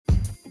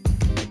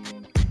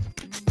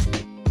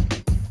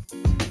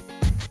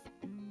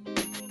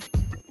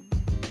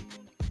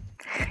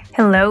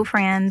Hello,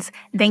 friends.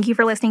 Thank you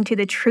for listening to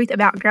The Truth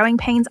About Growing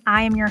Pains.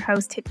 I am your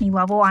host, Tiffany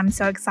Lovell. I'm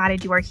so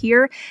excited you are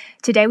here.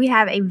 Today, we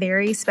have a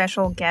very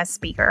special guest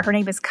speaker. Her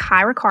name is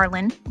Kyra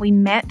Carlin. We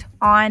met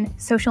on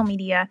social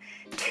media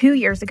 2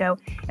 years ago,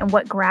 and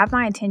what grabbed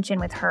my attention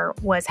with her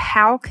was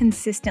how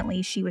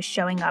consistently she was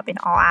showing up in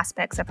all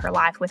aspects of her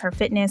life with her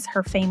fitness,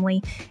 her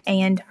family,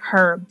 and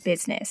her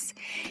business.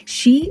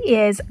 She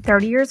is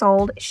 30 years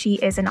old. She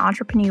is an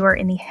entrepreneur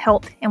in the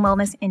health and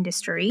wellness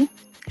industry.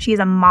 She is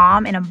a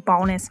mom and a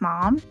bonus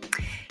mom.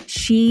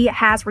 She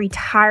has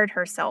retired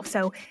herself.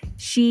 So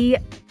she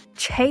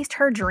chased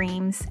her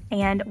dreams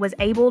and was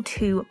able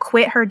to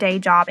quit her day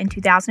job in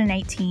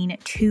 2018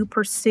 to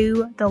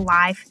pursue the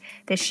life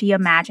that she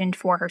imagined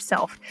for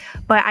herself.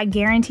 But I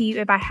guarantee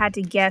you, if I had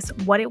to guess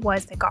what it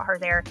was that got her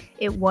there,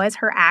 it was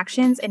her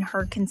actions and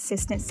her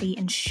consistency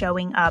in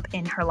showing up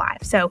in her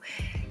life. So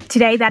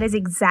today, that is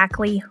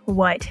exactly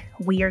what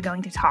we are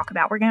going to talk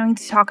about. We're going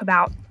to talk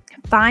about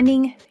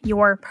finding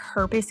your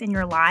purpose in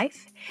your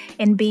life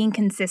and being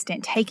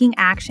consistent, taking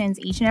actions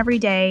each and every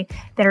day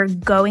that are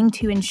going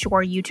to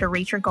ensure you to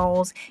reach your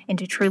goals and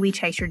to truly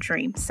chase your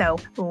dreams. So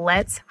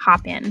let's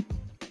hop in.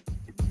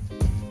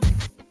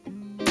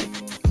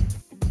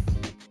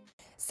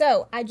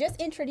 So I just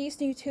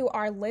introduced you to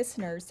our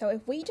listeners. So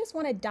if we just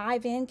want to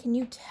dive in, can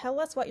you tell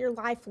us what your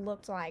life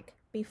looked like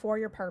before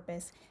your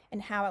purpose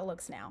and how it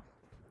looks now?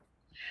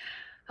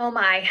 Oh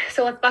my.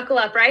 So let's buckle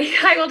up, right?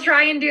 I will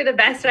try and do the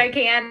best I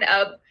can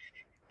of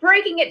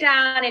breaking it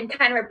down and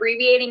kind of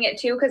abbreviating it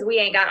too, because we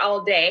ain't got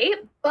all day.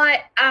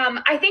 But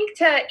I think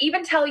to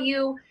even tell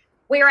you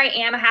where I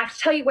am, I have to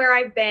tell you where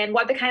I've been,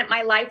 what the kind of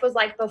my life was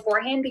like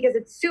beforehand, because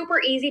it's super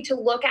easy to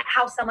look at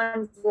how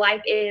someone's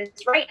life is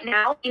right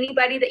now,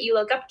 anybody that you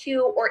look up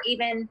to, or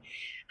even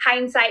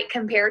hindsight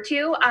compare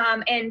to,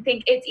 and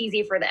think it's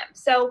easy for them.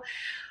 So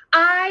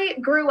I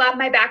grew up,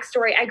 my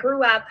backstory, I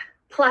grew up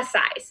plus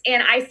size.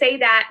 And I say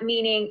that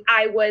meaning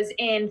I was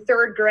in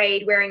third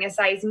grade wearing a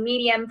size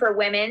medium for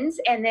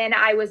women's. And then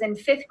I was in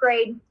fifth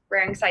grade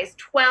wearing size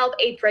 12,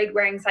 eighth grade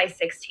wearing size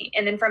 16.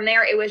 And then from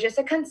there, it was just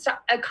a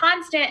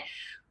constant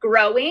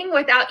growing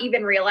without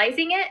even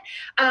realizing it.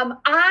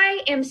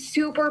 I am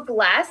super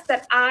blessed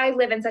that I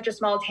live in such a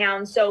small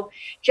town. So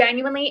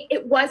genuinely,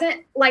 it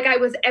wasn't like I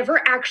was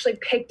ever actually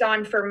picked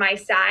on for my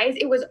size.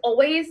 It was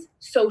always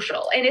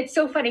social. And it's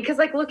so funny because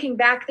like looking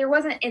back, there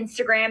wasn't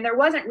Instagram, there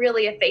wasn't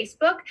really a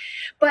Facebook,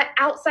 but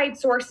outside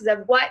sources of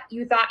what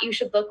you thought you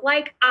should look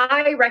like,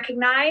 I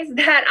recognized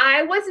that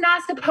I was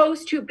not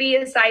supposed to be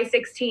a size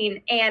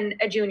 16 and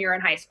a junior in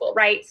high school,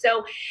 right?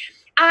 So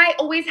I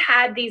always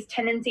had these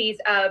tendencies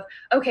of,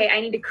 okay, I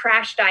need to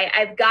crash diet.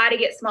 I've got to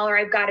get smaller.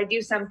 I've got to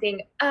do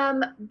something.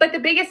 But the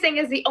biggest thing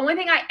is the only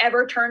thing I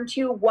ever turned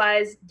to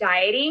was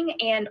dieting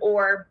and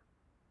or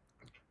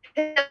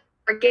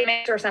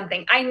gimmicks or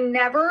something. I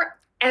never,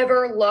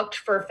 ever looked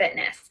for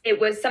fitness. It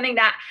was something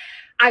that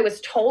I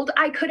was told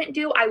I couldn't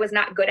do. I was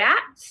not good at.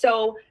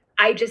 So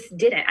I just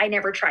didn't. I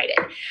never tried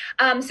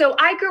it. So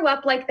I grew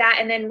up like that.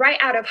 And then right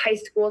out of high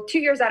school, 2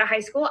 years out of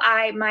high school,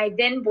 my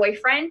then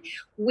boyfriend,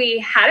 we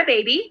had a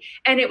baby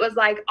and it was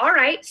like, all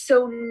right,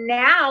 so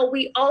now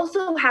we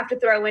also have to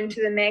throw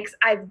into the mix.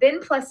 I've been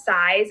plus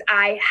size.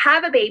 I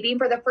have a baby.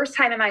 For the first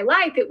time in my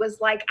life, it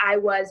was like I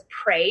was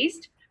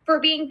praised for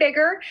being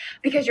bigger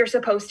because you're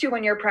supposed to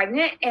when you're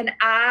pregnant. And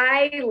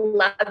I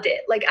loved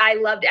it. Like I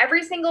loved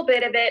every single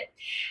bit of it.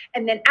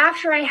 And then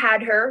after I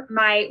had her,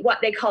 my, what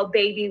they call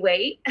baby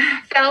weight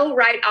fell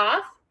right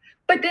off.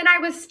 But then I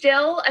was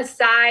still a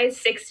size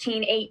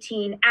 16,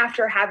 18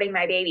 after having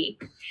my baby.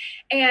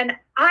 And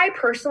I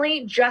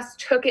personally just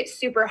took it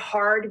super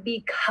hard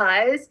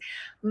because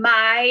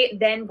my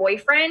then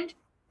boyfriend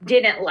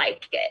didn't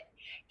like it.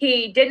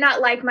 He did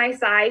not like my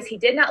size. He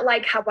did not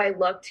like how I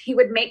looked. He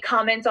would make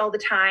comments all the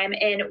time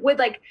and would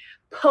like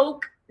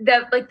poke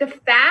the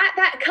fat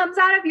that comes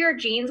out of your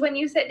jeans when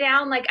you sit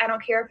down. Like, I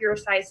don't care if you're a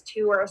size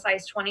 2 or a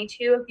size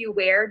 22, if you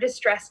wear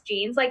distressed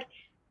jeans, like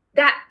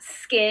that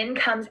skin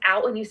comes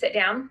out when you sit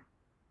down.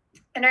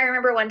 And I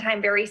remember one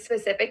time very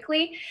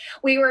specifically,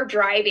 we were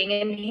driving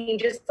and he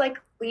just like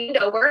leaned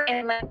over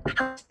and like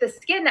touched the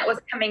skin that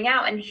was coming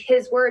out. And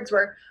his words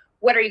were,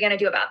 "What are you going to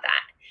do about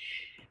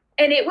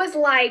that?" And it was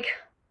like,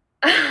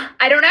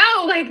 I don't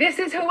know, like this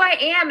is who I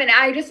am. And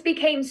I just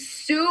became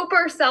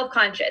super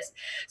self-conscious.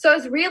 So I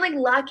was really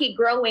lucky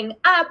growing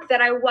up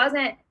that I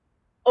wasn't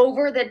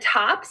over the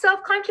top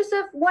self-conscious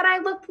of what I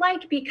looked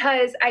like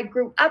because I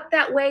grew up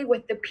that way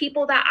with the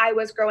people that I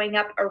was growing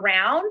up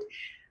around.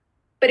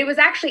 But it was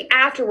actually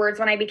afterwards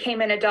when I became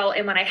an adult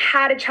and when I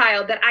had a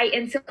child that I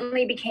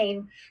instantly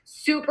became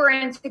super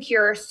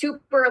insecure,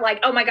 super like,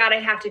 oh my God, I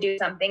have to do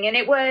something. And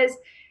it was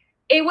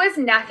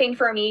nothing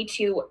for me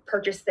to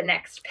purchase the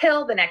next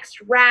pill, the next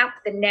wrap,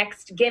 the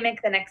next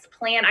gimmick, the next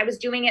plan. I was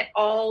doing it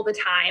all the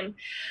time.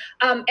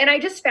 And I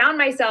just found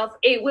myself,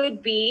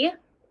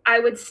 I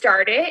would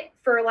start it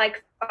for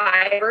like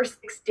 5 or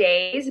 6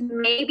 days,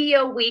 maybe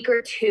a week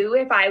or 2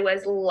 if I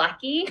was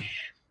lucky.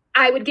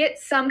 I would get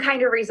some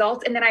kind of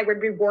results and then I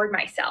would reward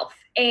myself.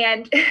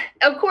 And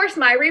of course,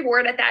 my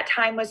reward at that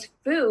time was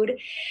food.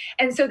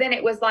 And so then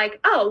it was like,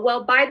 oh,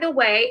 well, by the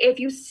way, if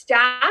you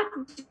stop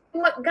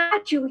what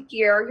got you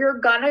here, you're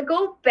gonna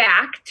go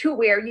back to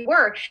where you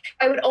were.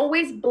 I would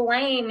always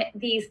blame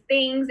these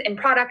things and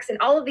products and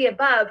all of the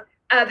above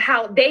of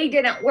how they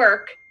didn't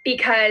work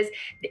because,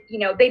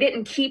 they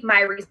didn't keep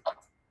my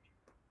results.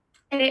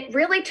 And it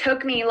really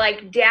took me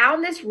like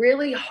down this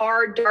really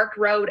hard, dark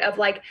road of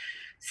like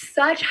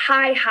such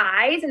high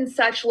highs and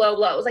such low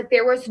lows. Like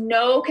there was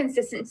no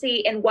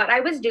consistency in what I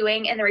was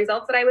doing and the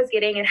results that I was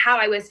getting and how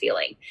I was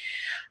feeling.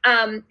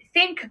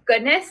 Thank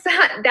goodness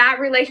that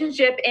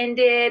relationship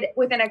ended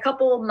within a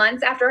couple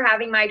months after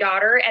having my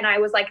daughter. And I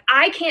was like,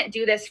 I can't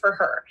do this for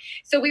her.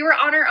 So we were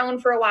on our own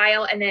for a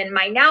while. And then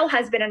my now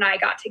husband and I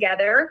got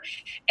together,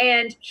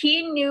 and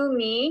he knew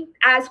me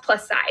as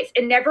plus size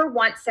and never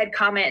once said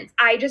comments.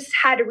 I just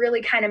had to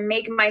really kind of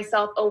make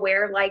myself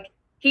aware, like,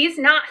 he's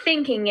not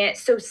thinking it,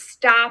 so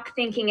stop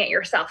thinking it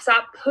yourself.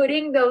 Stop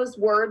putting those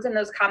words and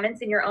those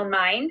comments in your own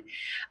mind.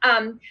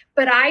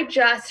 But I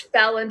just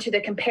fell into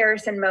the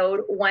comparison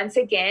mode once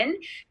again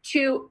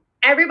to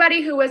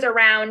everybody who was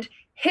around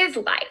his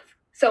life.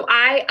 So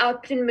I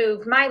upped and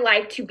moved my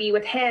life to be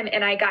with him,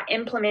 and I got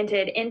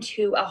implemented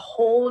into a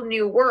whole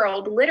new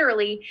world.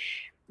 Literally,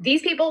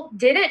 these people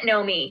didn't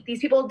know me. These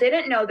people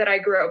didn't know that I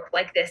grew up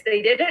like this.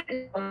 They didn't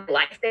know my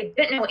life. They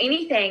didn't know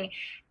anything.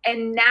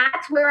 And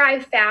that's where I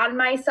found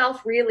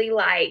myself really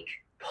like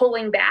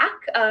pulling back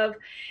of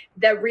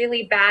the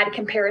really bad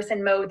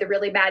comparison mode, the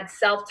really bad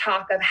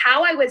self-talk of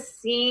how I was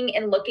seeing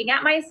and looking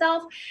at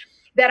myself,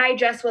 that I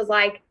just was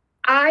like,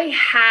 I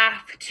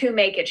have to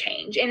make a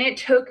change. And it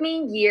took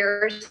me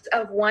years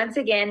of, once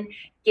again,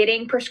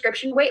 getting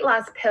prescription weight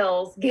loss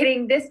pills,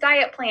 getting this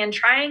diet plan,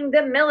 trying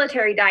the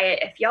military diet.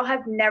 If y'all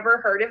have never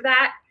heard of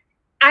that,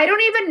 I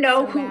don't even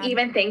know who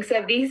even thinks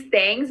of these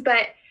things,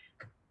 but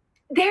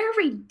they're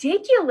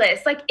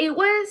ridiculous. Like it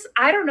was,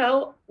 I don't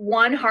know,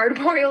 one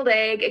hard-boiled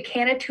egg, a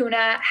can of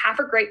tuna, half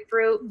a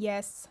grapefruit.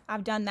 Yes,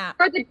 I've done that.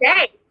 For the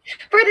day.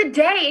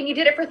 And you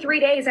did it for 3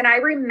 days. And I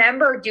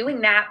remember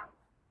doing that.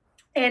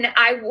 And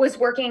I was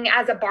working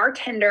as a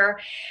bartender.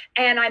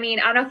 And I mean,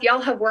 I don't know if y'all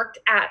have worked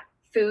at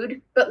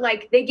food, but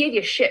like they give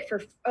you shit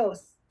for,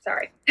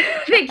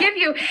 they give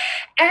you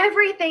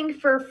everything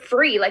for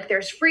free. Like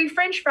there's free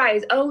French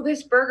fries. Oh,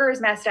 this burger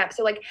is messed up.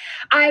 So like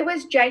I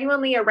was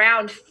genuinely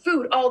around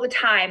food all the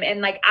time.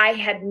 And like I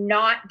had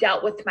not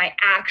dealt with my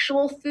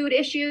actual food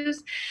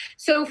issues.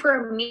 So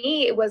for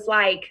me, it was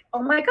like,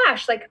 oh my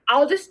gosh, like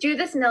I'll just do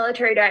this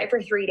military diet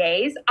for 3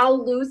 days.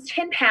 I'll lose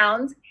 10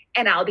 pounds.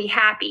 And I'll be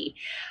happy.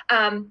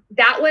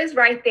 That was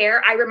right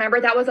there. I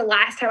remember that was the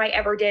last time I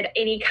ever did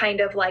any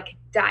kind of like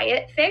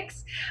diet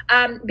fix,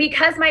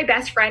 because my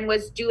best friend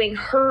was doing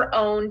her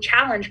own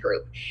challenge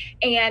group.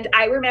 And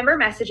I remember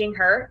messaging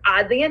her,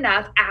 oddly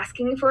enough,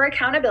 asking for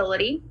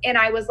accountability. And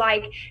I was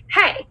like,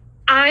 hey,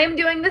 I'm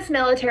doing this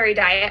military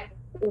diet.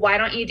 Why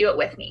don't you do it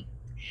with me?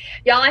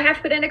 Y'all, I have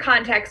to put into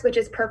context, which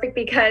is perfect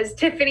because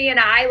Tiffany and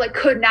I like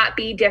could not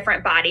be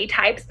different body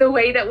types the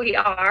way that we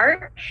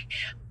are.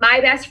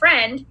 My best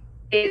friend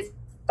is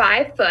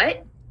 5 foot,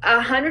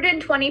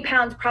 120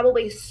 pounds,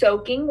 probably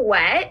soaking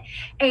wet,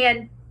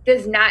 and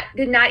did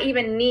not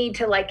even need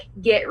to like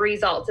get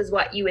results, is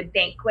what you would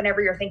think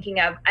whenever you're thinking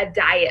of a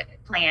diet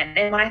plan.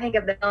 And when I think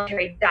of the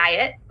military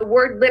diet, the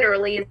word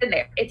literally is in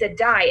there. It's a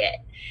diet.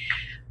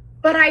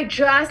 But I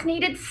just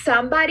needed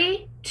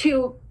somebody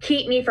to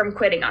keep me from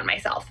quitting on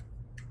myself.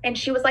 And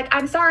she was like,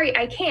 I'm sorry,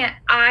 I can't.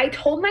 I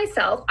told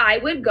myself I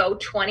would go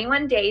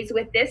 21 days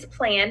with this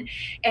plan,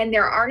 and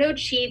there are no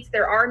cheats.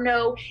 There are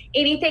no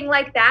anything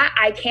like that.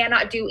 I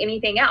cannot do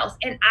anything else.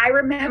 And I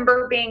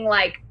remember being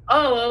like,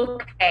 oh,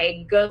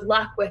 okay, good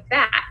luck with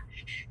that.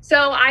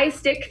 So I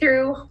stick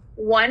through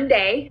 1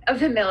 day of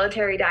the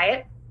military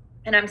diet,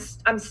 and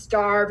I'm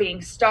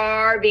starving.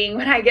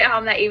 When I get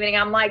home that evening,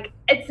 I'm like,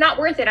 it's not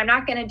worth it. I'm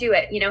not going to do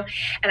it,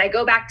 and I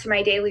go back to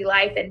my daily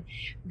life and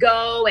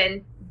go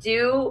and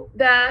do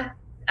the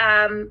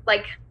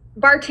like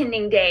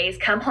bartending days,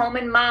 come home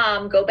and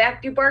mom, go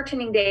back, do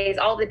bartending days,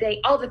 all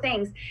the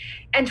things.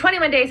 And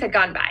 21 days had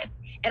gone by,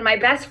 and my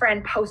best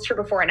friend posts her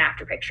before and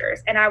after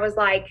pictures. And I was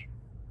like,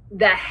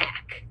 the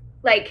heck?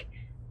 Like,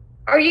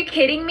 are you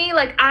kidding me?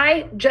 Like,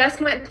 I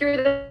just went through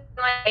the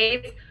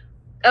days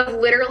of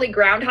literally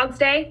Groundhog's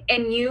Day,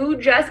 and you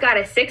just got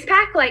a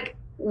 6-pack? Like,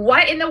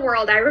 what in the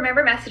world? I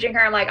remember messaging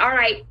her. I'm like, all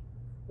right,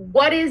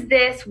 what is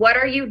this? What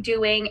are you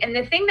doing? And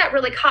the thing that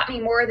really caught me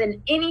more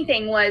than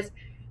anything was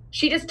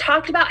she just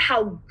talked about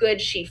how good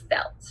she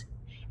felt.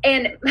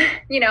 And,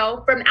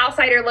 from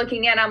outsider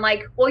looking in, I'm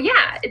like, well,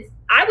 yeah,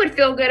 I would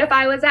feel good if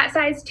I was that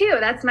size too.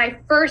 That's my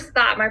first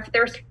thought, my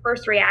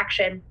first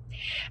reaction.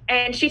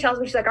 And she tells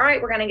me, she's like, all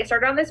right, we're going to get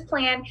started on this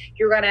plan.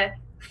 You're going to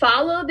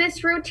follow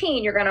this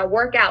routine. You're going to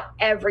work out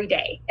every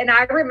day. And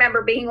I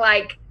remember being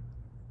like,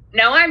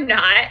 no, I'm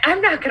not.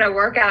 I'm not going to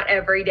work out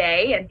every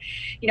day. And,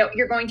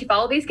 you're going to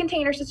follow these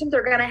container systems.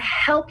 They're going to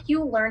help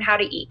you learn how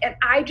to eat. And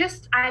I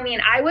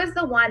was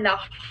the one, the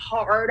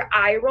hard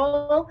eye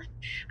roll.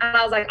 And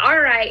I was like, all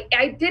right,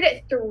 I did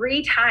it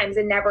 3 times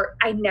and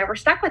I never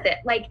stuck with it.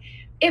 Like,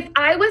 if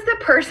I was the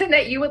person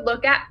that you would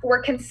look at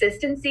for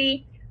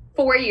consistency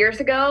 4 years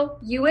ago,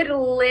 you would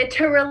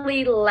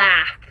literally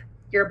laugh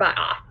your butt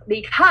off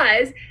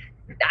because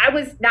I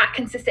was not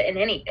consistent in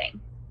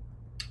anything.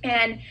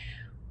 And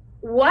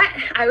what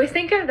I was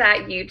thinking of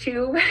that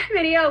YouTube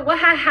video, what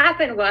had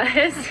happened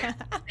was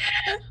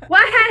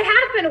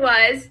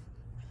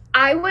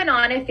I went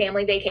on a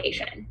family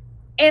vacation.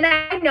 And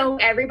I know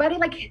everybody,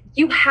 like,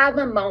 you have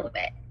a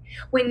moment.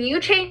 When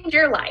you change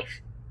your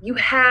life, you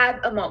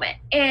have a moment.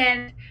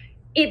 And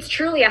it's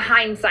truly a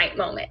hindsight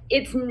moment.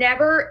 It's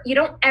never, you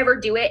don't ever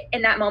do it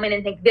in that moment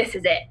and think, this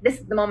is it. This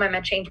is the moment I'm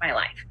going to change my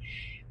life.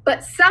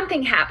 But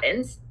something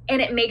happens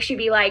and it makes you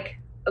be like,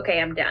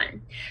 okay, I'm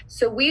done.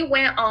 So we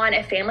went on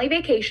a family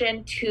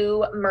vacation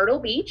to Myrtle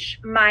Beach.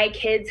 My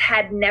kids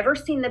had never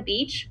seen the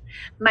beach.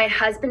 My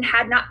husband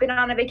had not been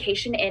on a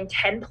vacation in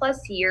 10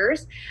 plus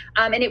years.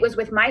 And it was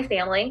with my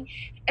family.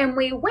 And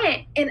we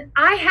went and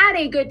I had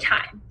a good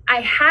time.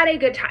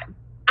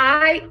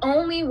 I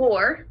only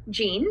wore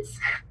jeans,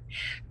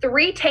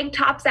 3 tank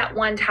tops at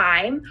one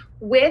time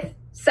with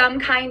some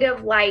kind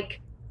of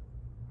like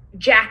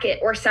jacket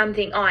or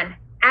something on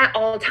at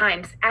all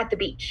times at the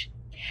beach.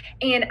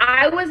 And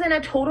I was in a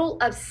total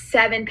of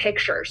 7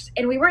 pictures,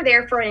 and we were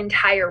there for an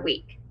entire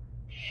week.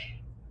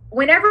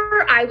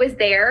 Whenever I was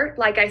there,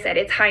 like I said,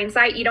 it's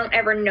hindsight. You don't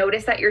ever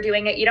notice that you're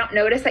doing it. You don't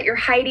notice that you're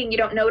hiding. You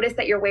don't notice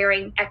that you're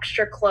wearing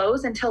extra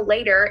clothes until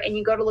later, and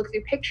you go to look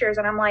through pictures,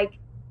 and I'm like,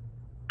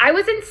 I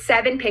was in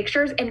 7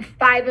 pictures, and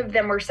 5 of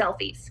them were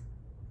selfies.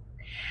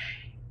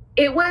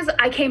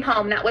 I came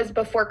home, that was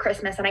before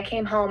Christmas, and I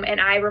came home,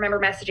 and I remember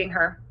messaging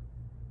her,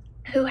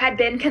 who had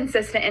been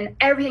consistent in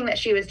everything that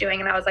she was doing.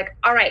 And I was like,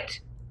 all right,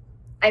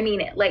 I mean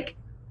it. Like,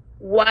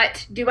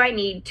 what do I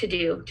need to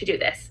do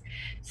this?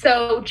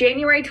 So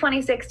January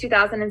 26,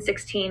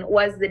 2016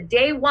 was the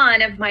day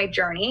 1 of my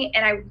journey.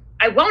 And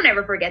I won't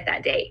ever forget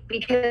that day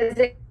because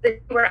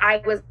it's where I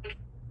was like,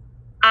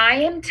 I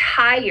am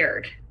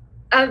tired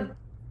of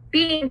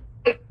being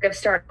of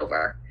start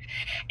over.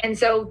 And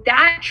so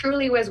that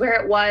truly was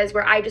where it was,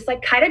 where I just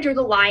like kind of drew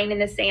the line in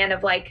the sand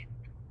of like,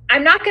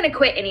 I'm not going to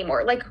quit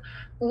anymore. Like,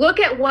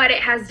 look at what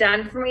it has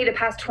done for me the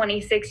past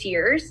 26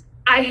 years.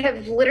 I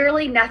have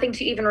literally nothing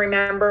to even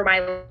remember my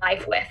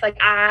life with. Like,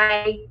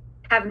 I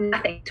have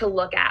nothing to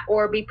look at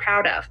or be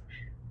proud of.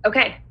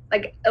 Okay.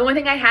 Like, the only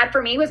thing I had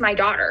for me was my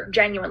daughter,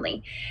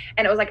 genuinely.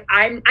 And it was like,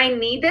 I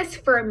need this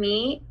for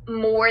me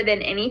more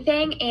than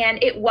anything.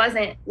 And it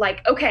wasn't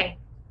like, okay,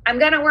 I'm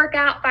going to work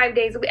out 5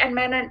 days a week.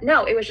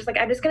 No, it was just like,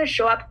 I'm just going to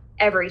show up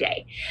every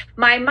day.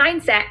 My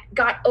mindset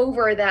got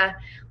over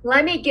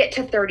let me get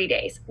to 30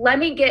 days. Let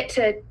me get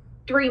to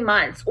 3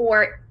 months,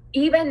 or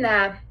even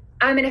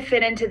I'm going to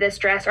fit into this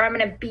dress, or I'm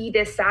going to be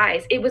this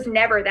size. It was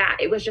never that.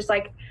 It was just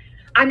like,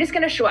 I'm just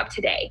going to show up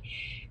today.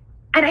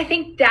 And I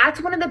think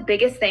that's one of the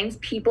biggest things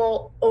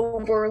people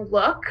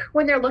overlook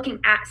when they're looking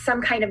at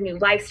some kind of new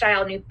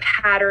lifestyle, new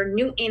pattern,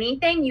 new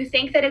anything. You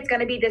think that it's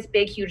going to be this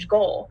big, huge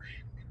goal.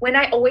 When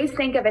I always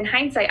think of in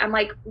hindsight, I'm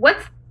like,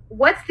 what's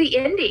the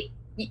ending?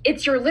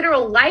 It's your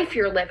literal life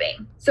you're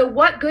living. So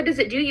what good does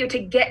it do you to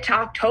get to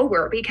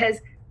October? Because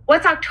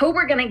what's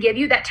October going to give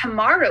you that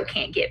tomorrow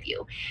can't give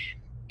you?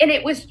 And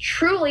it was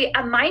truly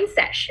a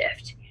mindset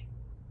shift.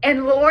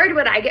 And Lord,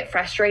 would I get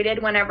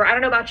frustrated whenever, I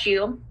don't know about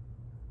you,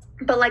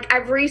 but like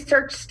I've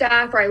researched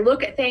stuff or I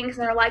look at things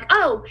and they're like,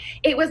 oh,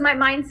 it was my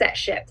mindset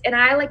shift. And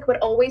I like would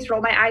always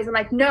roll my eyes and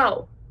like,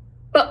 no,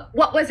 but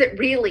what was it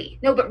really?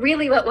 No, but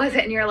really what was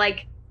it? And you're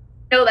like,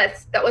 no,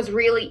 that was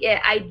really it.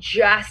 I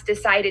just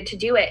decided to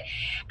do it.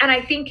 And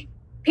I think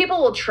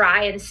people will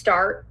try and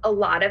start a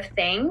lot of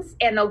things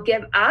and they'll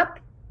give up,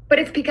 but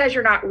it's because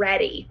you're not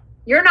ready.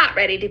 You're not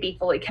ready to be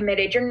fully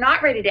committed. You're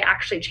not ready to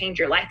actually change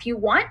your life. You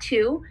want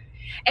to,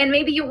 and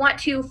maybe you want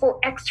to for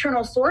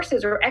external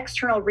sources or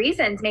external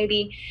reasons.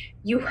 Maybe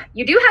you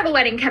do have a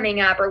wedding coming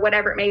up or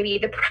whatever it may be.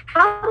 The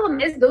problem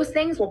is those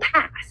things will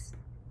pass.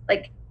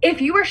 Like,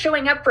 if you are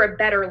showing up for a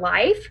better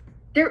life,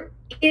 there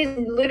is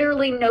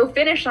literally no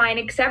finish line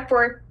except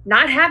for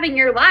not having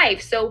your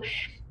life. So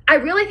I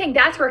really think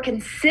that's where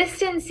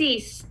consistency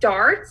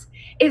starts,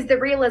 is the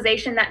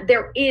realization that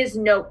there is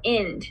no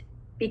end,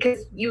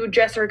 because you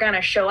just are going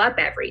to show up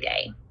every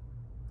day.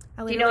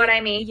 Do you know what I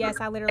mean? Yes,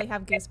 I literally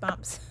have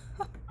goosebumps.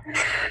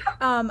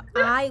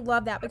 I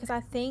love that, because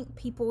I think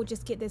people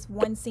just get this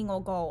one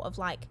single goal of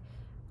like,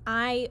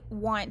 I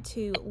want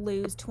to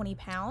lose 20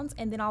 pounds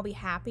and then I'll be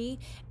happy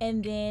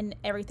and then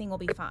everything will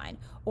be fine.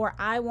 Or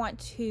I want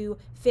to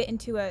fit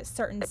into a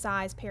certain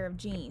size pair of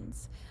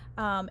jeans.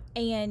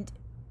 And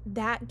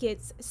that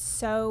gets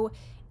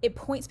it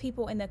points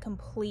people in the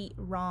complete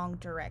wrong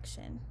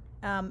direction.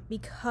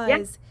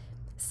 Because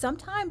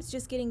sometimes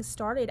just getting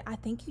started, I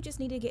think you just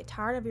need to get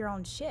tired of your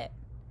own shit.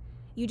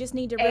 You just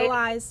need to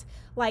realize,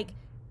 like,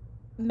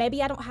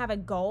 maybe I don't have a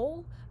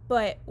goal,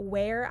 But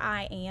where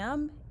I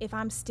am, if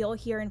I'm still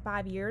here in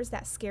 5 years,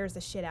 that scares the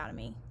shit out of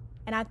me.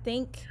 And I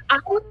think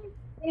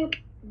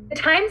the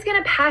time's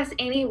going to pass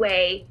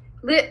anyway.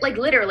 Like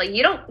literally,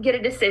 you don't get a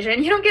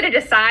decision. You don't get to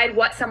decide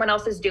what someone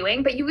else is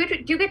doing, but you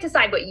do get to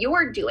decide what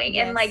you're doing.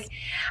 Yes. And like,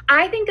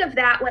 I think of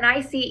that when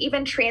I see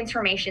even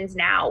transformations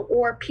now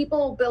or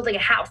people building a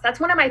house.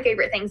 That's one of my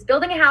favorite things,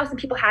 building a house and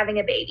people having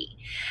a baby.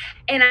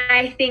 And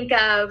I think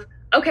of,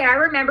 okay, I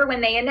remember when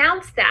they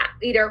announced that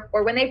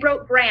or when they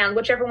broke ground,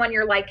 whichever one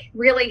you're like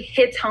really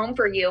hits home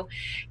for you.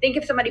 Think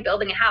of somebody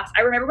building a house.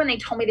 I remember when they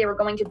told me they were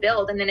going to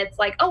build, and then it's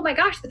like, oh my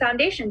gosh, the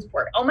foundation's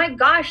poured. Oh my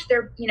gosh,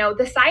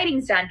 the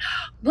siding's done.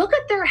 Look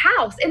at their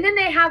house. And then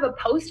they have a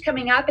post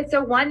coming up. It's a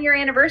 1-year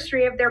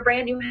anniversary of their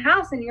brand new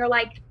house. And you're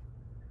like,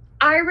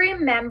 I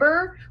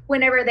remember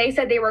whenever they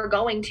said they were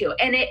going to,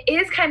 and it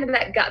is kind of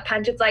that gut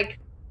punch. It's like,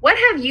 what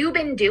have you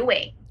been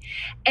doing?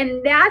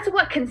 And that's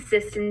what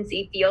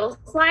consistency feels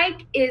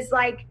like, is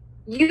like,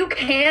 you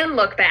can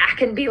look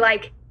back and be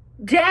like,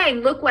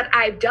 dang, look what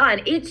I've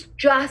done. It's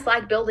just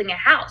like building a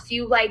house.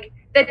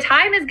 The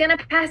time is going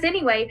to pass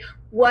anyway.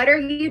 What are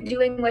you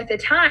doing with the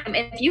time?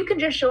 And if you can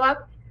just show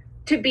up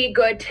to be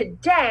good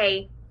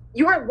today,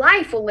 your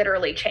life will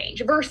literally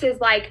change versus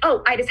like,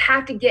 oh, I just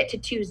have to get to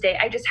Tuesday.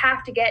 I just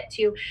have to get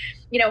to,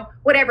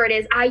 whatever it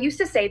is. I used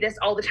to say this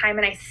all the time,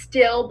 and I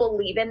still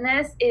believe in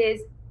this,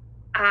 is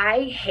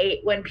I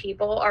hate when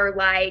people are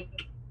like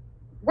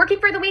working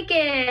for the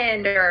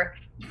weekend or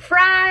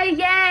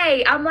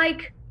Friday. I'm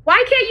like,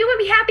 why can't you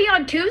be happy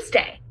on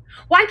Tuesday?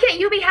 Why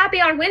can't you be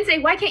happy on Wednesday?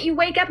 Why can't you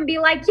wake up and be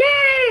like,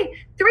 yay,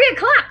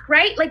 3:00,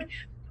 right? Like,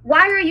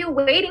 why are you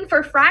waiting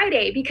for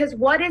Friday? Because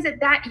what is it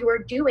that you are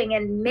doing?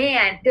 And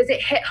man, does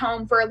it hit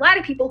home for a lot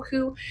of people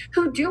who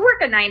do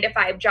work a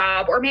 9-to-5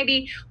 job or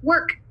maybe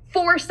work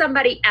for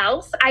somebody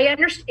else. I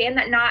understand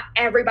that not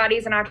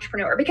everybody's an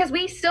entrepreneur, because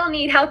we still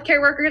need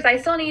healthcare workers. I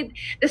still need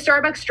the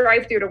Starbucks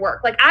drive-through to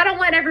work. Like, I don't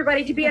want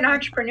everybody to be an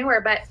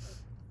entrepreneur, but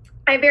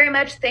I very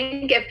much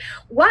think if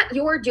what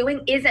you're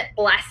doing isn't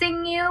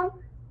blessing you,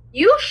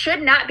 you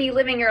should not be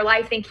living your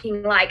life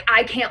thinking like,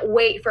 I can't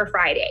wait for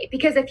Friday.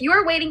 Because if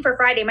you're waiting for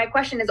Friday, my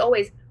question is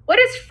always, what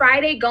is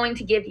Friday going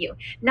to give you?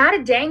 Not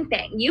a dang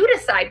thing. You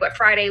decide what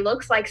Friday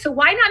looks like. So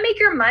why not make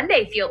your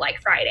Monday feel like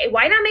Friday?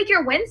 Why not make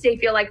your Wednesday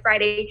feel like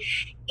Friday,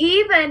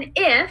 even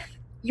if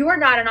you're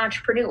not an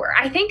entrepreneur?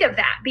 I think of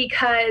that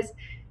because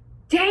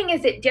dang,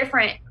 is it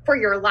different for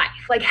your life?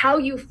 Like how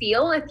you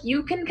feel. If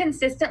you can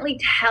consistently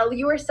tell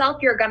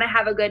yourself you're going to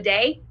have a good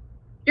day,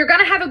 you're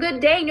going to have a good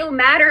day no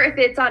matter if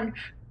it's on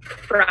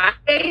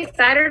Friday,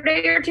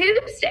 Saturday, or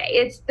Tuesday.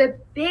 It's the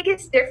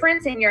biggest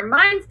difference in your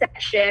mindset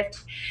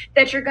shift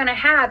that you're going to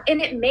have.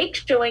 And it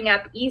makes showing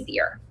up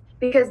easier,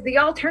 because the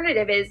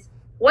alternative is,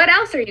 what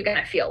else are you going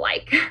to feel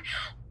like?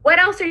 What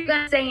else are you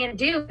going to say and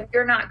do if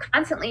you're not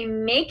constantly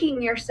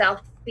making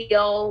yourself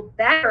feel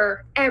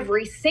better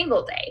every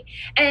single day?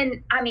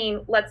 And I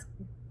mean,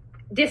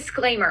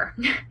 disclaimer,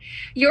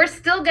 you're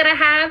still going to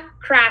have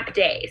crap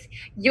days.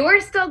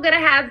 You're still going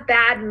to have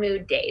bad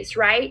mood days,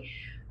 right?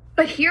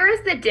 But here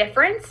is the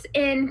difference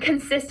in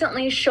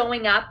consistently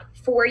showing up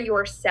for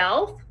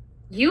yourself.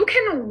 You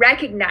can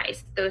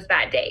recognize those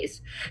bad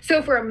days.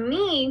 So for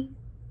me,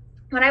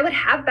 when I would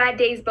have bad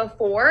days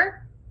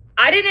before,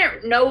 I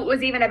didn't know it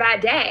was even a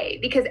bad day,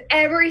 because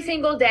every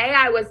single day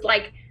I was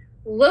like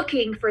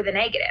looking for the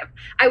negative.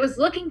 I was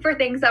looking for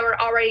things that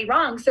were already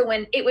wrong. So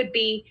when it would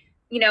be,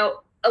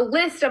 a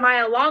list a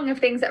mile long of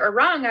things that were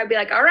wrong, I'd be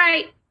like, all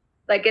right,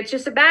 like it's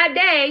just a bad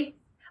day.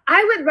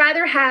 I would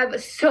rather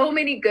have so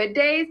many good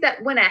days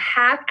that when a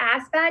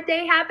half-ass bad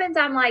day happens,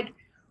 I'm like,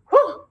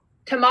 whew,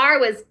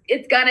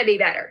 it's going to be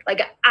better. Like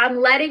I'm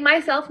letting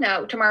myself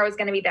know tomorrow is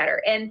going to be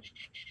better. And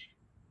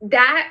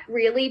that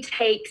really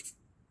takes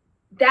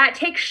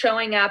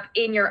showing up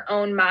in your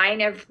own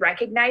mind of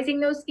recognizing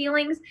those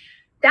feelings.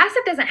 That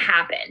stuff doesn't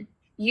happen.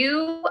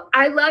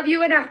 I love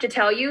you enough to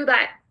tell you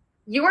that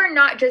you are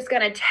not just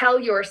going to tell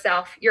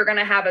yourself you're going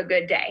to have a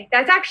good day.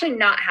 That's actually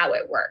not how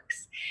it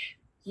works.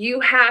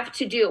 You have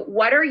to do,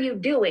 what are you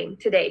doing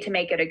today to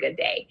make it a good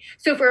day?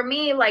 So for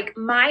me, like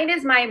mine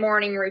is my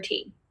morning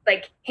routine,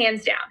 like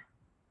hands down.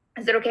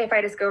 Is it okay if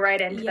I just go right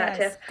into that,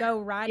 Tiff?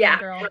 Go right in,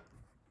 girl.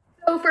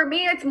 So for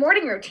me, it's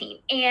morning routine,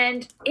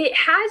 and it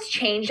has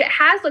changed. It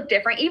has looked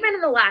different even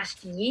in the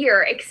last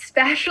year,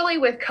 especially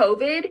with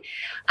COVID,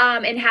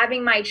 and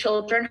having my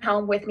children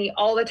home with me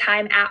all the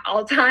time, at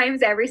all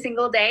times, every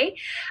single day.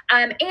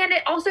 And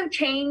it also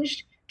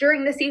changed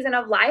during the season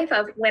of life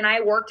of when I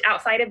worked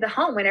outside of the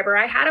home, whenever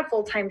I had a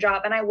full-time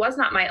job and I was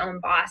not my own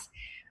boss.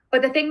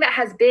 But the thing that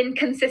has been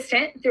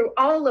consistent through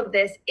all of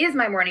this is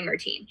my morning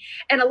routine.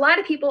 And a lot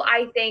of people,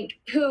 I think,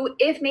 who,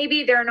 if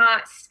maybe they're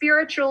not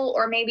spiritual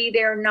or maybe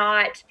they're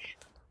not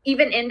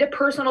even into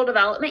personal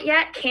development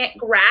yet, can't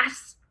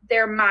grasp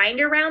their mind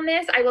around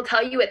this, I will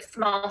tell you it's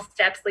small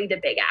steps lead to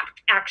big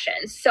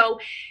actions. So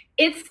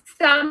it's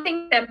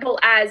something simple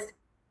as,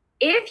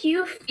 if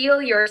you feel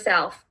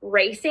yourself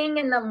racing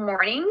in the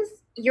mornings,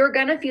 you're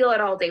going to feel it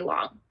all day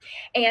long.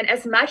 And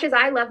as much as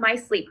I love my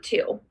sleep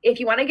too, if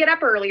you want to get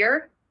up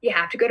earlier, you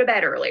have to go to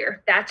bed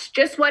earlier. That's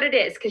just what it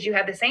is, because you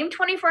have the same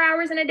 24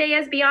 hours in a day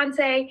as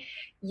Beyonce.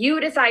 You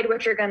decide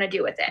what you're going to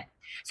do with it.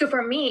 So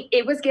for me,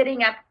 it was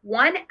getting up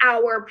 1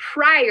 hour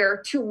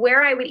prior to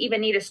where I would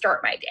even need to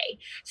start my day.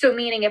 So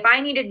meaning if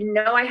I needed to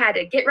know I had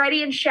to get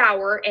ready and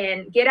shower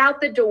and get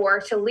out the door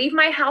to leave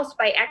my house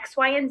by X,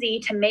 Y, and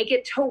Z to make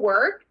it to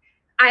work,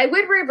 I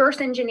would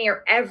reverse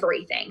engineer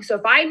everything. So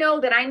if I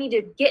know that I need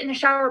to get in the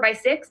shower by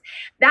 6,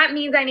 that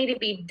means I need to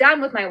be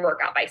done with my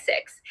workout by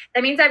 6.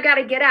 That means I've got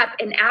to get up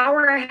an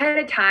hour ahead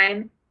of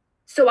time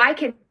so I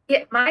can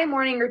get my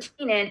morning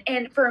routine in.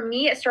 And for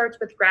me, it starts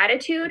with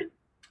gratitude,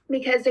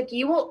 because like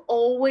you will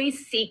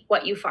always seek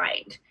what you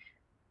find,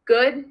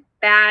 good,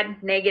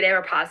 bad, negative,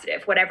 or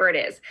positive, whatever it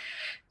is.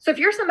 So if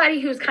you're somebody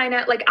who's kind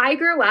of like, I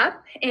grew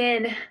up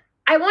in,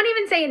 I won't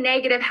even say a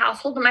negative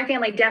household, but my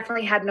family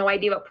definitely had no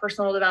idea what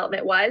personal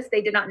development was.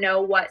 They did not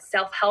know what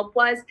self-help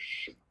was.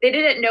 They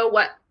didn't know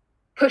what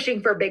pushing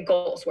for big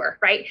goals were,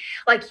 right?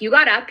 Like you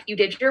got up, you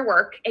did your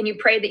work, and you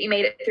prayed that you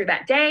made it through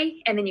that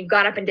day, and then you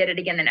got up and did it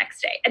again the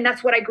next day. And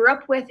that's what I grew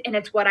up with, and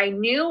it's what I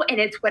knew, and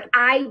it's what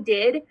I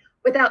did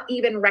without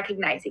even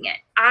recognizing it.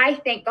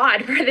 I thank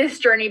God for this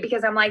journey,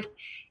 because I'm like,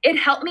 it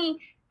helped me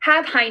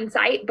have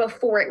hindsight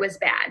before it was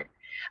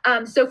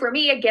bad. So for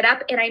me, I get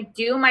up and I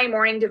do my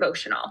morning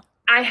devotional.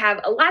 I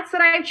have lots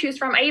that I choose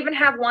from. I even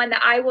have one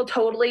that I will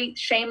totally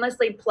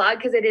shamelessly plug,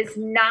 because it is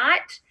not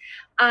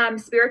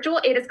spiritual.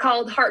 It is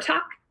called Heart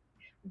Talk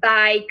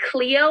by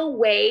Cleo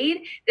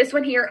Wade. This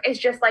one here is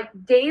just like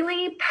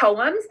daily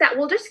poems that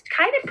will just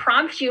kind of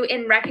prompt you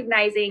in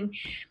recognizing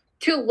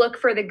to look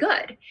for the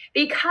good.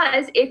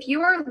 Because if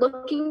you are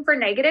looking for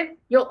negative,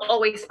 you'll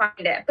always find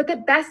it. But the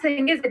best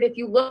thing is that if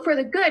you look for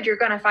the good, you're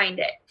going to find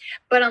it.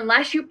 But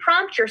unless you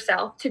prompt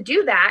yourself to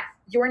do that,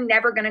 you're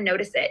never going to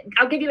notice it.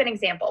 I'll give you an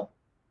example.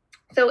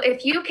 So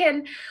if you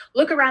can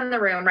look around the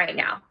room right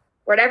now,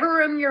 whatever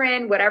room you're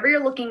in, whatever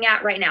you're looking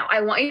at right now,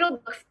 I want you to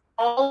look for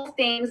all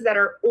things that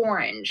are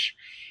orange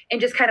and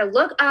just kind of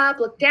look up,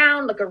 look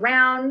down, look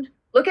around,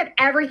 look at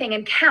everything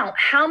and count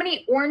how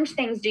many orange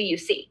things do you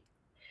see?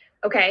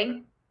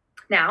 Okay.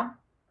 Now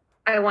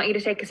I want you to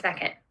take a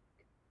second.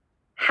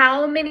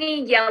 How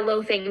many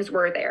yellow things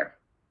were there?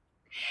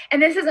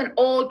 And this is an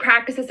old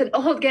practice. It's an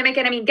old gimmick.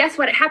 And I mean, guess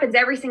what? It happens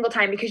every single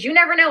time, because you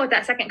never know what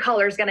that second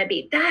color is going to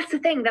be. That's the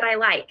thing that I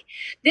like.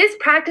 This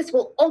practice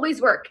will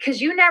always work,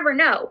 because you never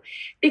know.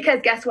 Because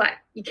guess what?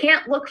 You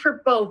can't look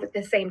for both at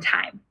the same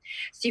time.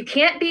 So you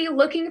can't be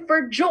looking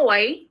for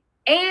joy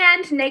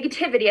and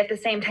negativity at the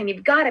same time.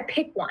 You've got to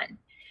pick one.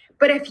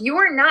 But if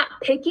you're not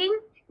picking,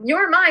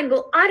 your mind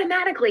will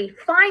automatically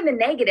find the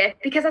negative,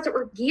 because that's what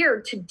we're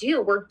geared to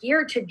do. We're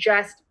geared to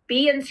just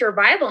be in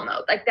survival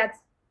mode. Like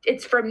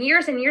it's from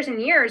years and years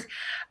and years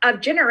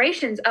of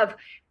generations of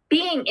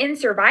being in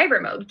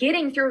survivor mode,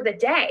 getting through the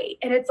day.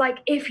 And it's like,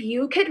 if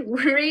you could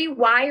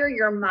rewire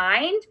your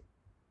mind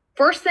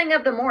first thing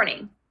of the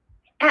morning,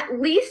 at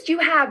least you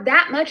have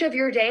that much of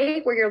your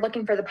day where you're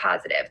looking for the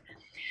positive.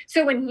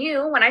 So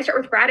when I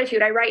start with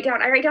gratitude, I write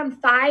down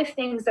 5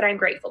 things that I'm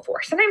grateful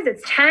for. Sometimes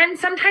it's 10,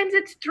 sometimes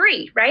it's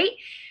 3, right?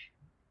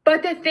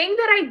 But the thing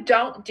that I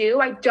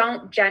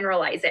don't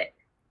generalize it.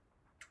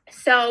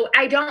 So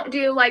I don't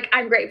do like,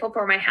 I'm grateful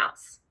for my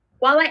house.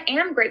 While I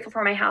am grateful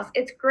for my house,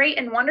 it's great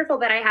and wonderful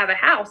that I have a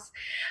house.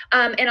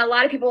 And a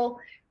lot of people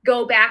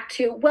go back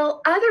to,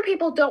 well, other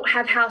people don't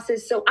have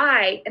houses,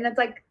 and it's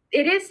like,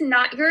 it is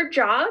not your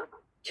job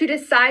to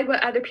decide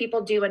what other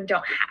people do and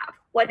don't have.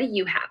 What do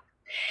you have?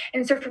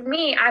 And so for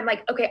me, I'm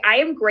like, okay, I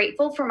am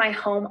grateful for my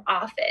home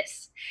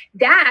office.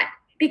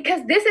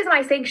 Because this is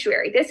my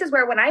sanctuary. This is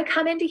where when I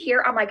come into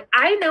here, I'm like,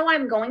 I know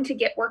I'm going to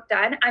get work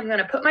done. I'm going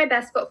to put my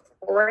best foot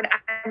forward.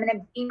 I'm going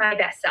to be my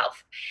best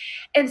self.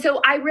 And so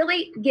I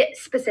really get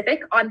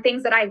specific on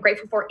things that I'm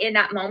grateful for in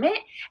that moment.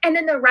 And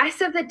then the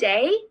rest of the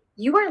day,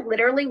 you are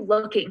literally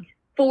looking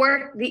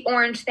for the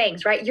orange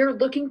things, right? You're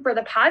looking for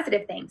the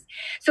positive things.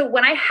 So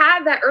when I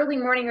have that early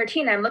morning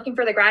routine, I'm looking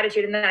for the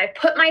gratitude, and then I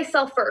put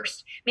myself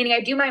first, meaning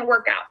I do my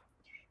workout.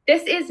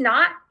 This is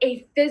not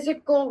a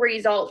physical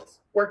results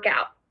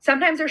workout.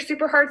 Sometimes they're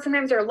super hard,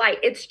 sometimes they're light.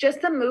 It's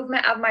just the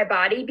movement of my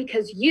body,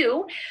 because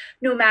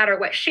no matter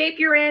what shape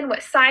you're in,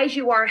 what size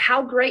you are,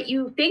 how great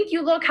you think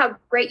you look, how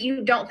great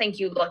you don't think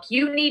you look,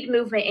 you need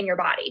movement in your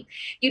body.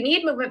 You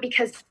need movement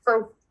because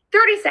for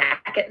 30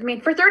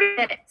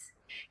 minutes,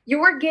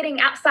 you're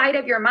getting outside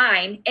of your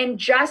mind and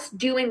just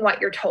doing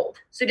what you're told.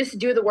 So just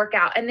do the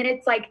workout. And then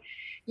it's like,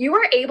 you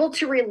are able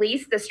to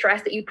release the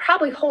stress that you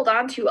probably hold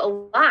on to a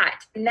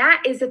lot. And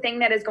that is the thing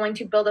that is going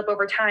to build up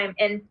over time.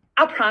 And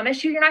I'll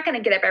promise you're not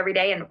going to get up every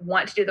day and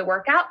want to do the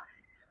workout.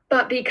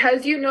 But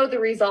because you know the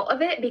result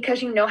of it,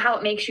 because you know how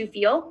it makes you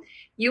feel,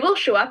 you will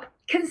show up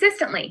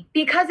consistently.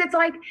 Because it's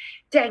like,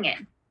 dang it,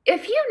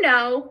 if you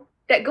know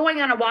that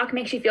going on a walk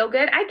makes you feel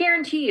good, I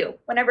guarantee you,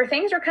 whenever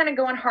things are kind of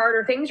going hard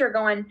or things are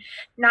going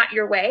not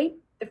your way,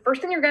 the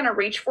first thing you're going to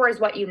reach for is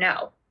what you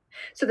know.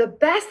 So the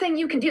best thing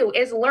you can do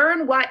is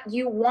learn what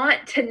you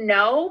want to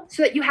know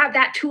so that you have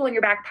that tool in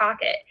your back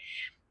pocket.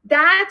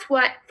 That's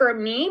what, for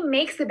me,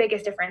 makes the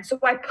biggest difference. So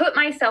I put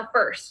myself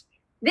first.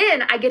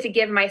 Then I get to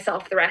give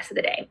myself the rest of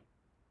the day.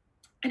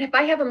 And if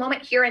I have a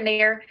moment here and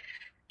there,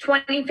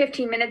 20,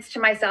 15 minutes to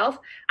myself,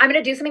 I'm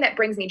going to do something that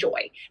brings me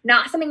joy,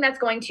 not something that's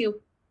going to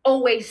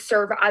always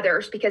serve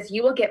others, because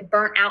you will get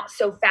burnt out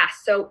so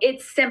fast. So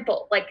it's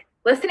simple, like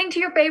listening to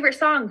your favorite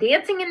song,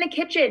 dancing in the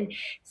kitchen,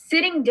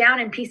 sitting down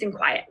in peace and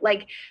quiet.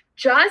 Like,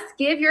 just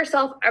give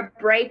yourself a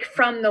break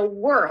from the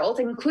world,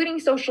 including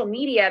social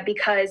media,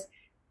 because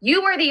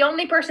you are the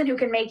only person who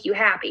can make you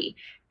happy.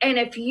 And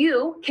if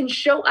you can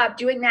show up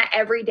doing that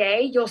every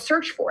day, you'll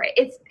search for it.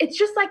 It's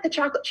just like the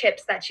chocolate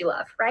chips that you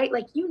love, right?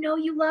 Like, you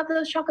love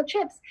those chocolate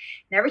chips.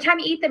 And every time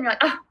you eat them, you're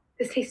like, oh,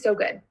 this tastes so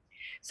good.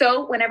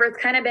 So whenever it's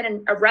kind of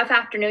been a rough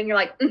afternoon, you're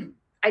like,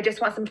 I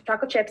just want some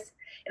chocolate chips.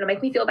 It'll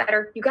make me feel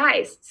better. You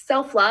guys,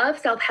 self-love,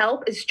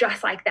 self-help is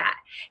just like that.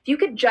 If you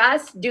could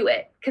just do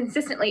it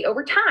consistently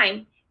over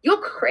time, you'll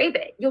crave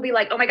it. You'll be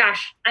like, oh my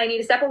gosh, I need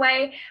to step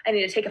away. I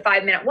need to take a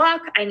 5-minute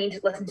walk. I need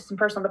to listen to some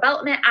personal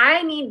development.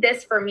 I need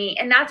this for me.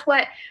 And that's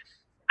what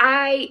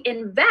I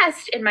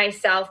invest in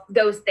myself,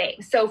 those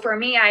things. So for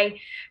me, I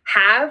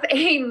have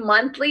a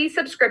monthly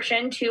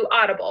subscription to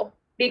Audible,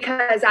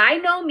 because I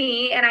know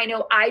me, and I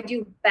know I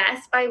do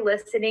best by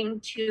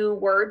listening to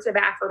words of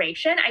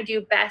affirmation. I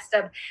do best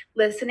of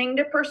listening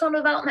to personal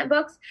development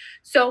books.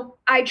 So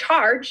I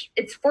charge,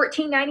 it's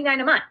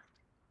 $14.99 a month.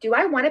 Do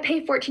I want to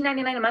pay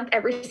 $14.99 a month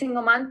every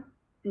single month?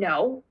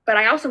 No, but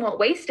I also won't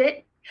waste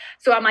it.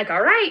 So I'm like,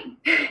 all right,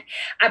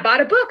 I bought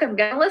a book. I'm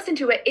going to listen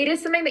to it. It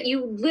is something that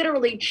you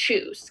literally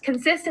choose.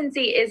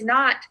 Consistency is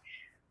not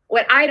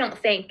what I don't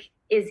think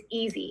is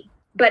easy,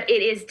 but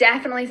it is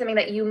definitely something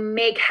that you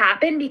make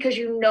happen, because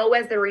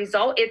as the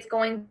result, it's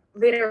going to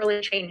literally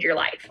change your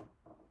life.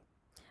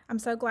 I'm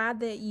so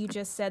glad that you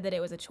just said that it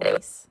was a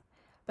choice,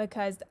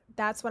 because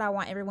that's what I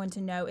want everyone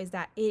to know, is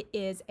that it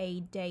is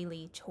a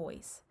daily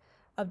choice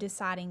of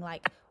deciding,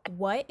 like,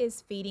 what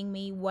is feeding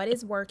me, what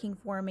is working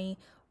for me,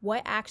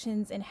 what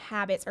actions and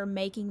habits are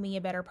making me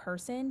a better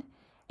person,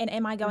 and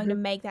am I going to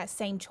make that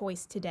same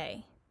choice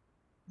today?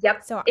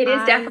 Yep. So it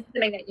is definitely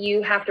something that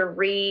you have to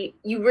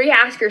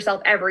re-ask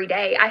yourself every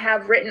day. I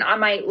have written on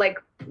my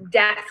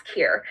desk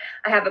here,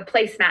 I have a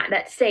placemat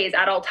that stays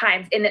at all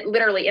times, and it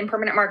literally in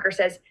permanent marker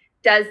says,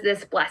 does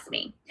this bless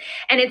me?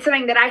 And it's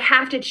something that I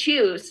have to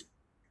choose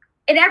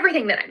in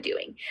everything that I'm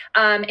doing.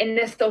 In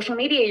this social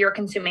media you're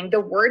consuming,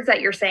 the words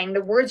that you're saying,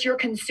 the words you're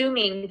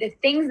consuming, the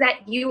things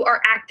that you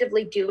are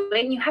actively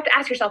doing, you have to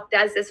ask yourself,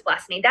 does this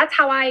bless me? That's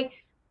how I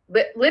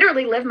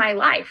literally live my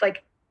life.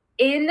 Like,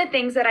 in the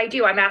things that I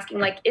do, I'm asking,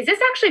 like, is this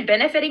actually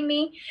benefiting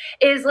me?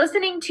 Is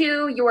listening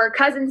to your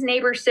cousin's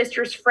neighbor's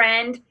sister's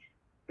friend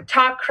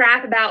talk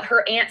crap about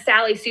her Aunt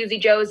Sally, Susie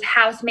Joe's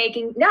house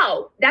making?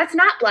 No, that's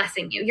not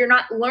blessing you. You're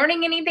not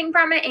learning anything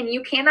from it, and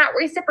you cannot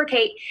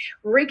reciprocate,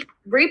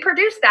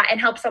 reproduce that and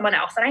help someone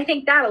else. And I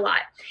think that a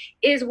lot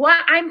is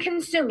what I'm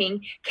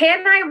consuming.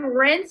 Can I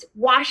rinse,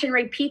 wash, and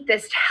repeat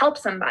this to help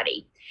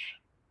somebody?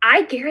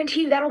 I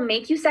guarantee you that'll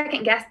make you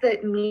second guess the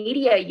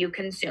media you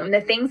consume, the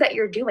things that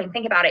you're doing.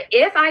 Think about it.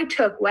 If I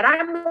took what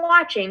I'm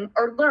watching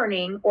or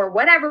learning or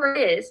whatever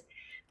it is,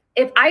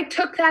 if I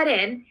took that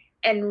in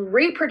and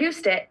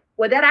reproduced it,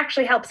 would that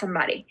actually help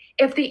somebody?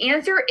 If the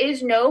answer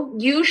is no,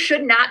 you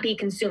should not be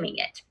consuming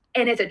it.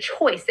 And it's a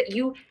choice that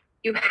you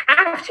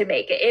have to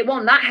make it. It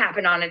will not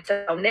happen on its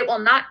own. You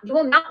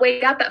will not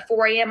wake up at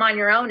 4 a.m. on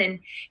your own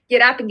and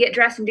get up and get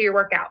dressed and do your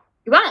workout.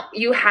 You won't.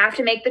 You have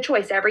to make the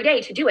choice every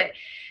day to do it.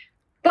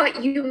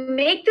 But you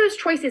make those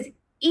choices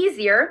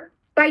easier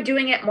by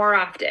doing it more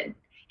often.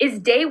 Is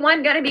day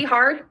one going to be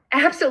hard?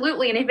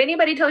 Absolutely. And if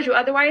anybody tells you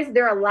otherwise,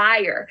 they're a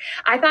liar.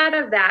 I thought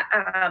of that.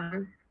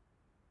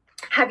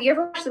 Have you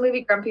ever watched the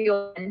movie Grumpy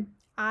Old Men?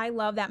 I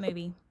love that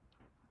movie.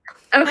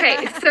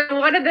 Okay. So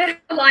one of the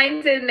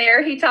lines in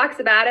there, he talks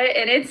about it,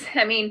 and it's,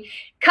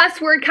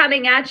 cuss word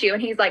coming at you.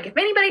 And he's like, if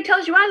anybody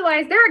tells you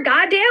otherwise, they're a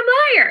goddamn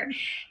liar.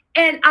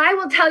 And I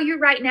will tell you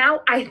right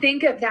now, I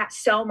think of that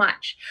so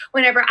much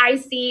whenever I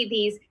see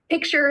these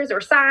pictures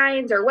or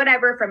signs or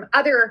whatever from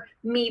other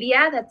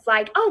media that's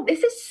like, oh,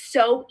 this is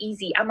so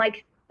easy. I'm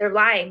like, they're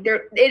lying.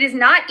 It is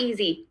not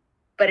easy,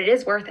 but it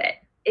is worth it.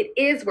 It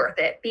is worth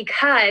it,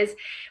 because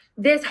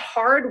this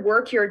hard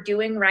work you're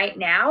doing right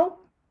now,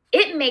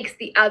 it makes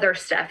the other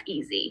stuff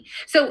easy.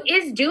 So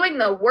is doing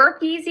the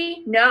work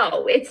easy?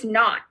 No, it's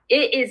not.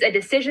 It is a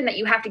decision that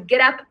you have to get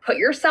up, put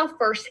yourself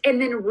first, and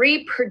then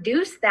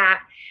reproduce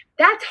that.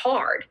 That's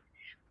hard.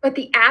 But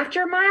the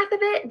aftermath of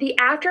it, the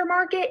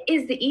aftermarket,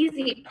 is the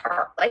easy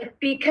part.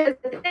 Because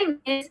the thing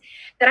is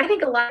that I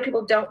think a lot of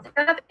people don't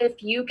think of,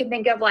 if you can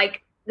think of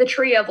the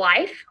tree of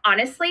life,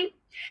 honestly,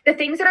 the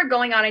things that are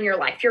going on in your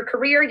life, your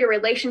career, your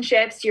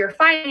relationships, your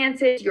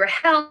finances, your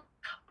health,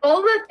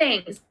 all the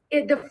things,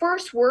 the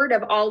first word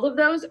of all of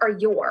those are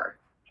your.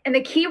 And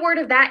the key word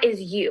of that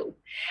is you.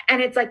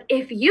 And it's like,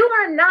 if you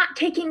are not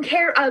taking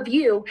care of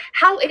you,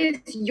 how is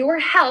your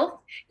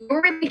health,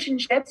 your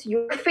relationships,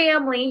 your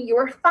family,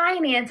 your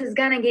finances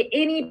going to get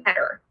any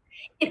better?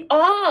 It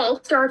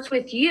all starts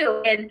with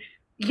you, and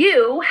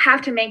you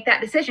have to make that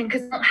decision,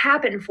 because it won't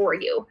happen for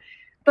you.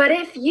 But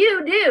if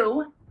you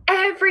do,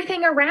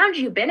 everything around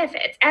you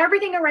benefits.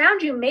 Everything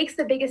around you makes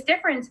the biggest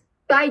difference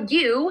by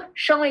you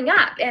showing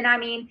up. And I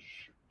mean,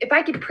 if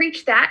I could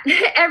preach that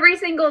every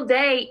single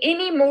day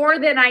any more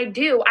than I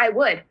do, I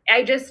would.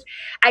 I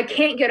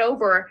can't get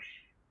over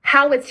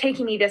how it's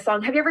taking me this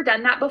long. Have you ever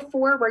done that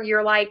before where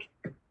you're like,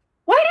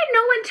 why did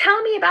no one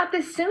tell me about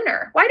this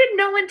sooner? Why did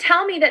no one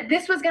tell me that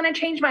this was going to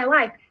change my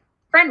life?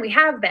 Friend, we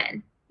have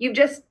been. You've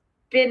just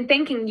been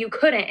thinking you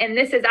couldn't. And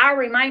this is our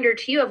reminder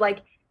to you of like,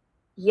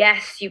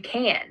 yes, you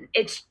can.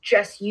 It's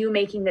just you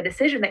making the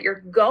decision that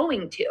you're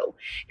going to.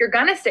 You're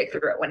going to stick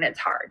through it when it's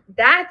hard.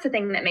 That's the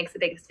thing that makes the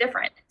biggest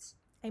difference.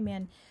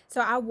 Amen.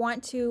 So I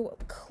want to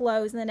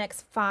close in the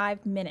next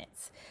 5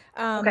 minutes.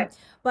 Okay.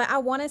 But I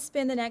want to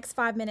spend the next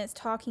 5 minutes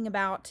talking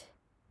about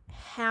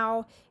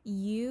how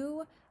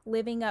you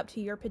living up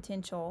to your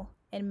potential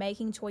and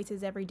making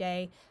choices every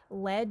day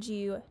led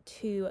you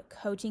to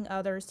coaching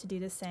others to do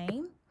the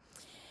same.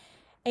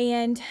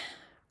 And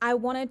I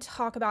want to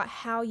talk about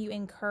how you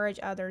encourage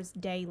others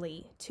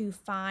daily to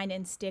find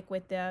and stick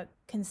with the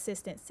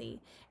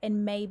consistency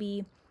and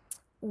maybe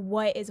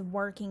what is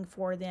working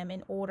for them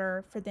in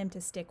order for them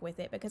to stick with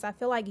it. Because I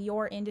feel like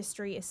your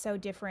industry is so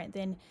different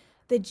than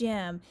the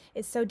gym.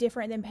 It's so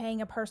different than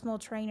paying a personal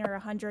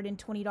trainer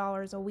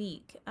 $120 a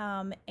week.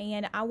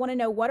 And I want to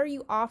know, what are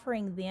you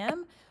offering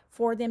them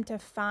for them to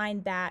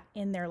find that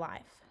in their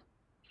life?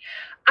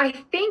 I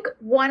think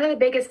one of the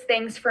biggest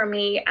things for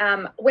me,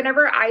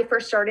 whenever I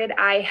first started,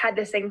 I had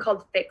this thing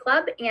called Fit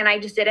Club, and I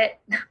just did it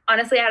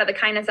honestly out of the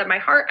kindness of my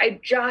heart.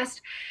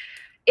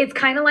 It's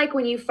kind of like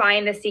when you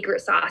find the secret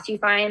sauce, you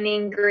find the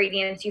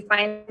ingredients, you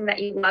find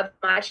that you love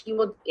much, you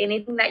will do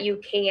anything that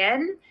you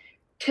can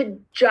to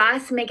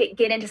just make it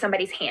get into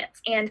somebody's hands.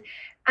 And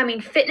I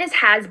mean, fitness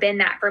has been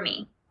that for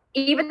me,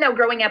 even though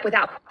growing up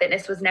without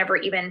fitness was never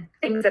even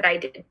things that I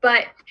did,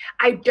 but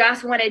I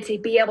just wanted to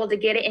be able to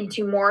get it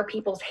into more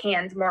people's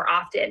hands more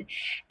often.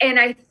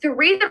 And the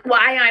reason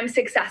why I'm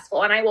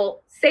successful, and I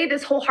will say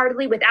this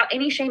wholeheartedly without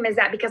any shame, is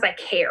that because I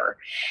care.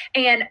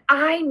 And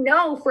I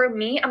know for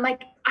me, I'm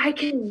like, I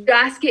can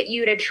just get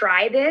you to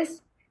try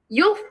this.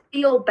 You'll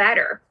feel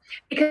better,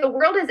 because the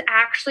world is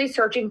actually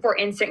searching for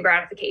instant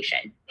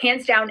gratification.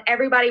 Hands down,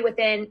 everybody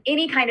within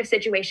any kind of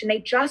situation, they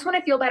just want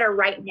to feel better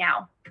right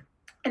now.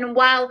 And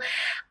while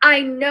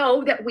I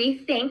know that we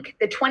think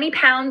the 20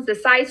 pounds, the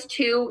size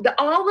 2,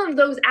 all of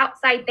those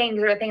outside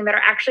things are the things that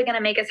are actually going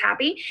to make us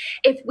happy,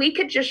 if we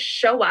could just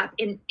show up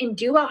and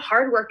do a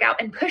hard workout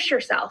and push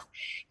yourself,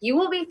 you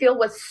will be filled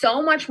with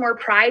so much more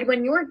pride.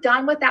 When you're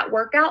done with that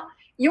workout,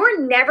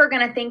 you're never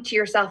going to think to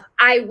yourself,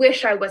 I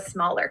wish I was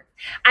smaller.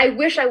 I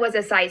wish I was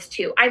a size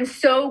 2. I'm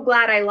so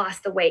glad I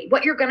lost the weight.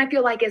 What you're going to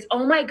feel like is,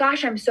 oh my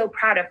gosh, I'm so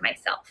proud of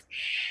myself.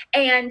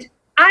 And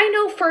I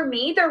know for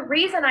me, the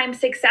reason I'm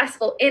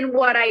successful in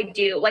what I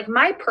do, like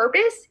my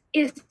purpose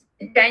is to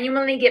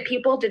genuinely get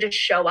people to just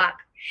show up.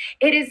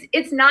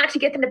 It's not to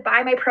get them to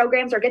buy my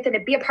programs or get them to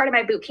be a part of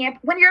my boot camp.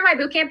 When you're in my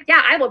boot camp,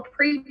 yeah, I will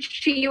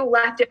preach to you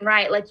left and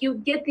right. Like, you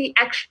get the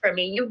extra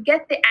me, you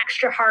get the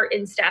extra heart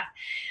and stuff.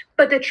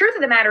 But the truth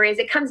of the matter is,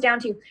 it comes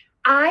down to,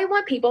 I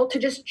want people to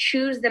just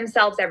choose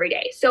themselves every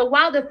day. So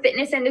while the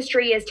fitness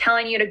industry is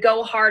telling you to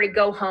go hard and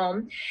go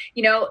home,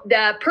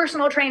 the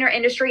personal trainer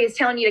industry is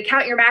telling you to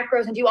count your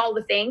macros and do all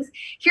the things.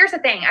 Here's the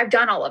thing. I've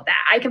done all of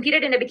that. I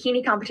competed in a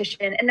bikini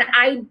competition, and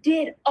I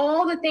did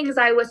all the things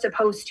I was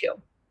supposed to.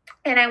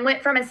 And I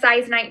went from a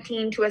size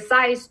 19 to a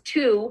size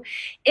 2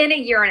 in a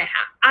year and a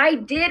half. I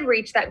did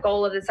reach that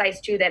goal of the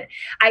size 2 that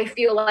I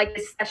feel like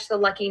is such the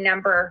lucky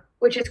number,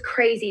 which is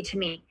crazy to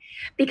me.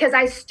 Because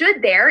I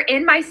stood there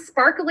in my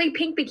sparkly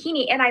pink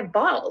bikini and I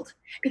bawled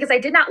because I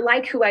did not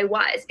like who I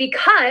was,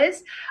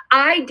 because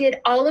I did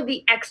all of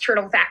the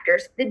external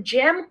factors. The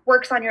gym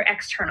works on your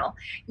external.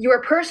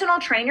 Your personal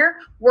trainer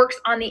works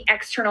on the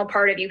external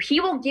part of you. He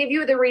will give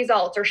you the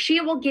results, or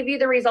she will give you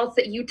the results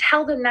that you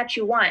tell them that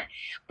you want.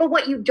 But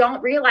what you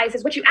don't realize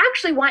is what you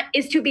actually want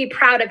is to be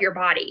proud of your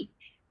body.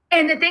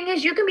 And the thing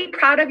is, you can be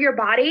proud of your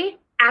body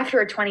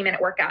after a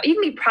 20-minute workout. You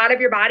can be proud of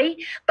your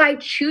body by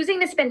choosing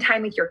to spend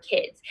time with your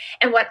kids.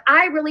 And what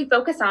I really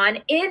focus on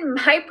in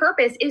my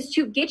purpose is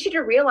to get you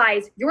to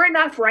realize you're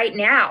enough right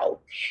now.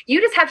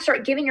 You just have to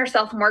start giving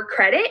yourself more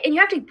credit, and you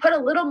have to put a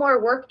little more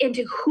work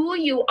into who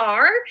you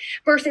are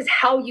versus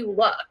how you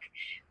look.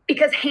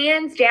 Because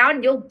hands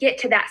down, you'll get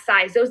to that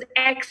size. Those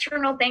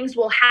external things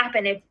will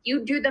happen. If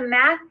you do the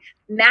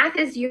math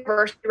is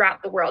universal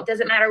throughout the world.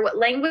 Doesn't matter what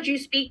language you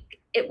speak,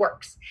 it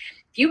works.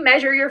 If you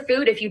measure your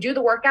food, if you do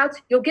the workouts,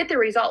 you'll get the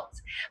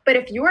results. But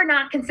if you're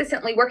not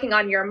consistently working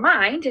on your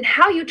mind and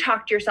how you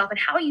talk to yourself and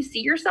how you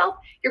see yourself,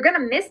 you're going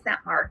to miss that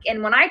mark.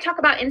 And when I talk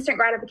about instant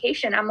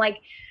gratification, I'm like,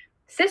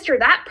 sister,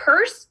 that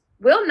purse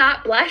will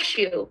not bless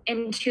you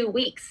in 2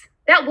 weeks.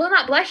 That will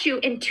not bless you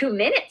in 2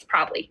 minutes,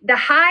 probably. The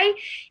high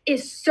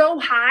is so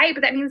high,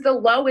 but that means the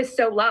low is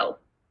so low.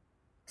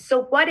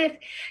 So what if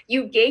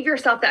you gave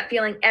yourself that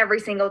feeling every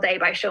single day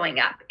by showing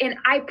up? And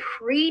I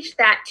preach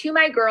that to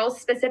my girls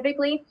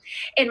specifically,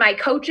 and my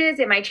coaches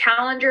and my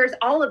challengers,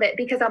 all of it,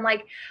 because I'm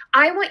like,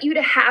 I want you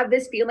to have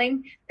this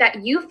feeling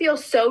that you feel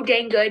so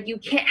dang good. You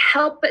can't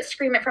help but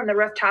scream it from the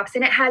rooftops,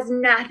 and it has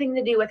nothing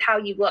to do with how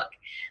you look.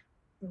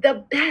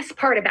 The best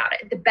part about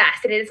it, the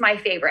best, and it is my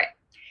favorite,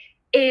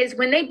 is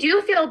when they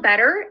do feel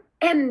better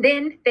and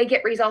then they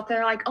get results and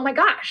they're like, oh my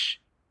gosh,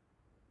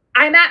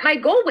 I'm at my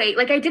goal weight.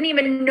 Like I didn't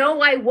even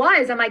know I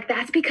was. I'm like,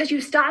 that's because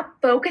you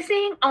stopped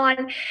focusing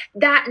on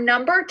that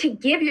number to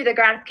give you the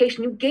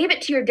gratification. You gave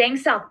it to your dang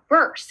self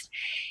first.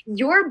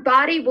 Your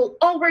body will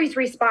always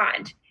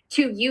respond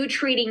to you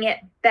treating it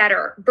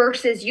better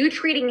versus you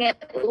treating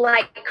it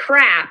like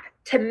crap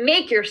to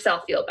make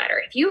yourself feel better.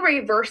 If you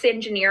reverse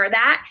engineer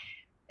that,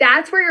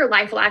 that's where your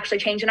life will actually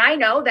change. And I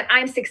know that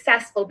I'm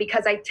successful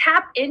because I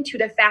tap into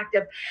the fact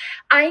of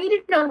I need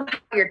to know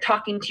how you're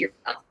talking to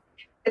yourself.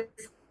 The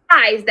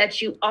size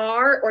that you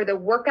are, or the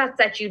workouts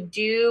that you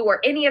do, or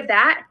any of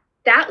that,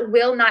 that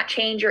will not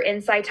change your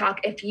inside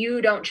talk if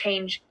you don't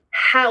change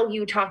how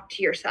you talk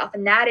to yourself.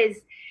 And that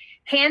is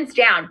hands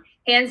down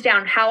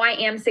how I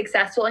am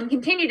successful and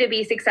continue to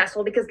be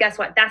successful, because guess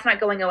what? That's not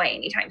going away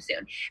anytime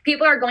soon.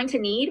 People are going to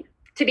need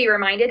to be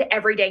reminded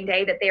every dang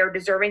day that they are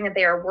deserving, that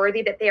they are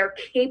worthy, that they are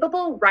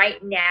capable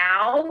right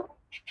now.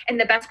 And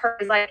the best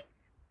part is, like,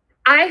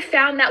 I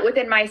found that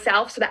within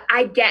myself so that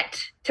I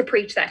get to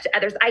preach that to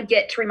others. I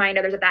get to remind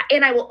others of that.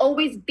 And I will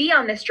always be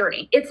on this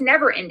journey. It's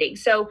never ending.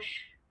 So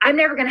I'm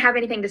never going to have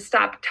anything to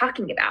stop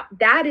talking about.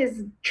 That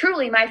is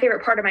truly my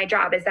favorite part of my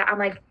job, is that I'm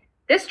like,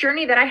 this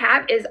journey that I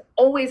have is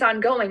always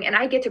ongoing. And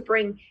I get to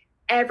bring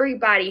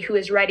everybody who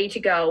is ready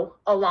to go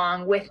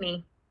along with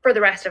me for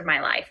the rest of my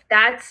life.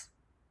 That's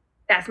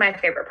my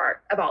favorite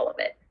part of all of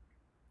it.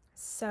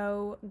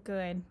 So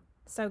good.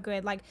 So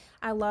good. Like,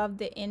 I love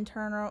the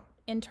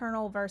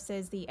internal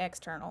versus the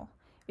external,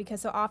 because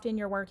so often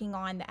you're working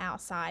on the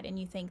outside and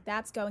you think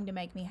that's going to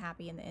make me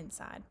happy in the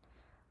inside.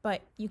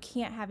 But you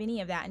can't have any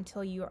of that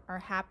until you are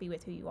happy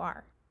with who you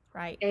are,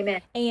 right?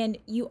 Amen. And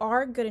you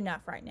are good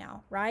enough right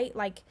now, right?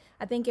 Like,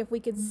 I think if we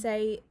could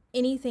say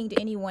anything to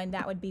anyone,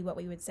 that would be what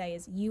we would say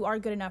is, you are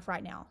good enough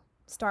right now.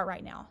 Start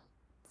right now.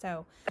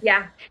 So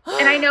yeah.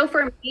 And I know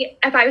for me,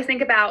 if I was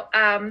think about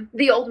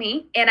the old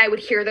me and I would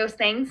hear those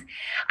things,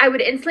 I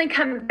would instantly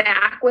come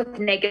back with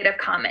negative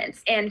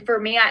comments. And for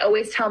me, I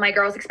always tell my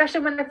girls,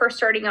 especially when they're first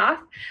starting off,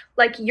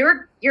 like,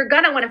 you're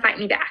going to want to fight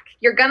me back.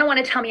 You're going to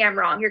want to tell me I'm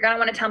wrong. You're going to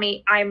want to tell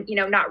me I'm,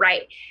 not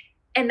right.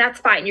 And that's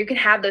fine. You can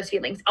have those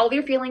feelings. All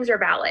your feelings are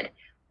valid.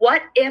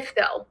 What if,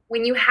 though,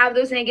 when you have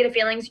those negative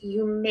feelings,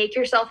 you make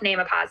yourself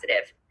name a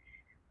positive?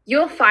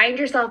 You'll find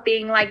yourself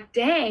being like,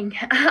 dang,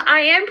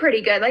 I am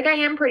pretty good. Like, I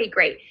am pretty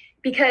great.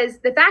 Because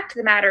the fact of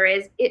the matter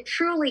is, it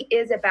truly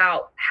is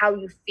about how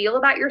you feel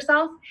about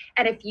yourself.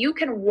 And if you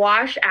can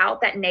wash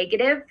out that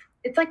negative,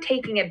 it's like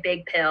taking a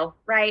big pill,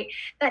 right?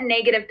 That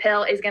negative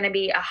pill is going to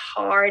be a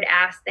hard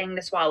ass thing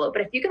to swallow.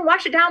 But if you can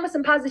wash it down with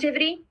some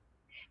positivity,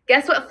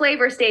 guess what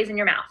flavor stays in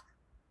your mouth?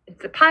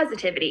 It's the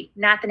positivity,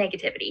 not the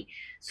negativity.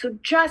 So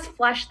just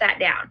flush that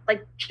down.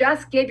 Like,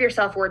 just give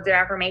yourself words of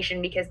affirmation,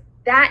 because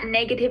that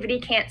negativity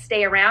can't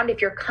stay around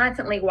if you're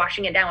constantly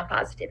washing it down with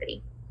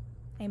positivity.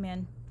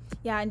 Amen.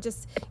 Yeah. And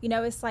just,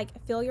 it's like,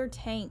 fill your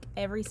tank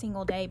every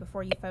single day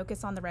before you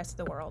focus on the rest of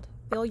the world.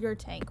 Fill your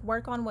tank,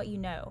 work on what you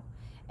know,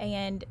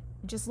 and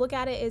just look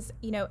at it as,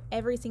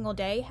 every single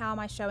day, how am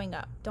I showing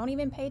up? Don't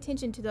even pay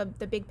attention to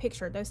the big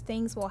picture. Those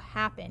things will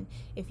happen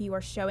if you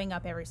are showing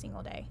up every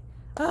single day.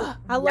 Oh,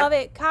 I love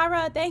it.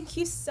 Kyra, thank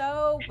you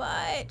so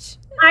much.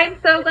 I'm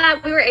so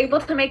glad we were able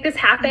to make this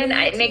happen.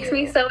 It makes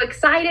me so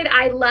excited.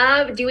 I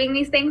love doing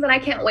these things, and I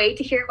can't wait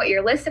to hear what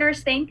your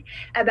listeners think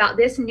about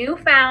this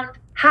newfound,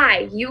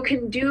 hi, you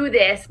can do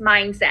this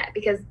mindset,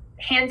 because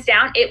hands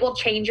down, it will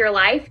change your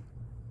life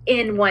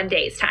in one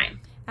day's time.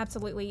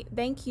 Absolutely.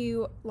 Thank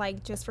you,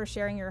 just for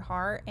sharing your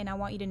heart. And I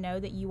want you to know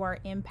that you are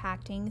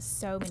impacting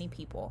so many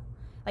people.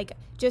 Like,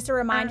 just a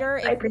reminder,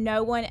 if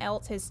no one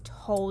else has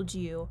told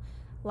you,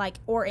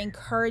 or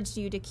encouraged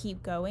you to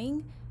keep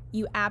going,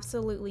 you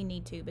absolutely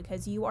need to,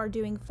 because you are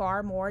doing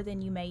far more than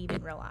you may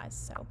even realize.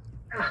 So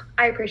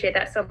I appreciate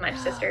that so much,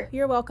 sister.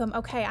 You're welcome.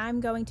 Okay,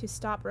 I'm going to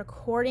stop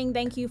recording.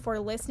 Thank you for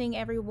listening,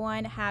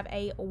 everyone. Have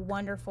a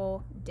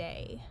wonderful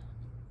day.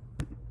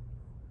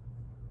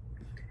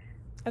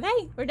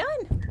 Okay, we're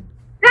done.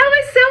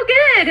 That was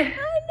so good.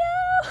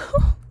 I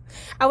know.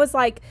 I was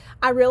like,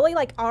 I really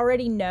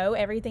already know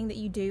everything that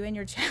you do in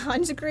your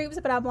challenge groups,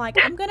 but I'm like,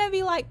 I'm gonna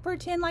be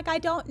pretend like I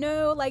don't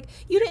know.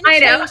 You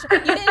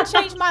didn't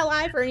change my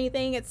life or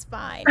anything. It's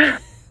fine.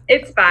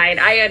 It's fine.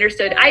 I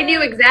understood. I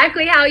knew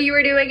exactly how you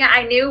were doing it.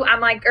 I'm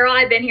like, girl,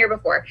 I've been here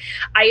before.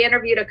 I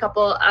interviewed a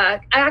couple, a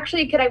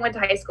kid I went to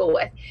high school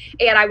with,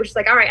 and I was just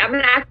like, all right, I'm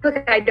gonna act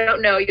like I don't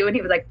know you. And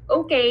he was like,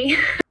 okay.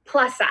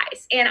 Plus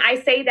size. And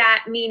I say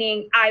that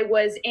meaning I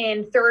was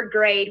in 3rd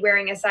grade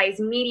wearing a size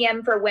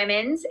medium for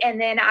women's. And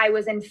then I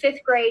was in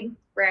 5th grade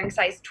wearing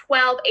size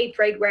 12, 8th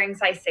grade wearing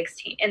size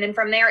 16. And then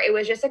from there, it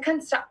was just a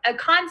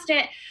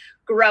constant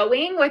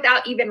growing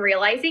without even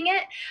realizing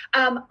it.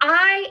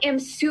 I am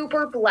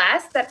super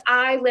blessed that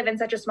I live in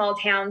such a small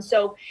town.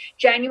 So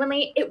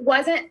genuinely, it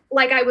wasn't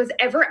like I was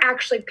ever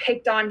actually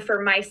picked on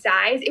for my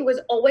size. It was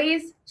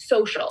always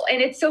social.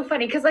 And it's so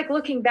funny because, like,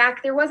 looking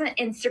back, there wasn't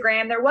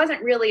Instagram, there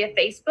wasn't really a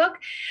Facebook,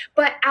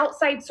 but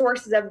outside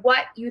sources of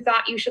what you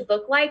thought you should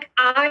look like,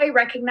 I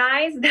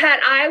recognized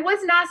that I was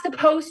not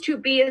supposed to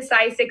be a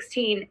size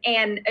 16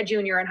 and a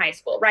junior in high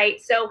school,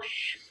 right? So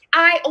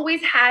I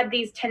always had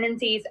these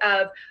tendencies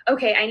of,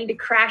 okay, I need to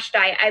crash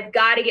diet. I've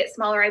got to get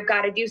smaller. I've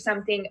got to do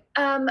something.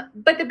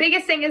 But the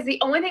biggest thing is the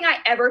only thing I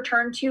ever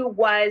turned to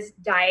was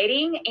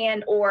dieting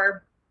and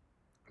or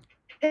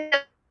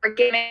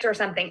gimmicks or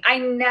something. I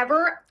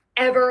never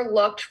ever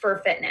looked for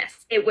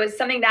fitness. It was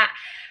something that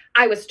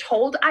I was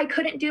told I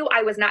couldn't do.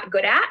 I was not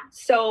good at.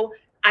 So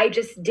I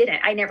just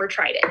didn't. I never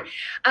tried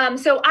it.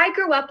 So I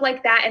grew up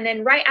like that. And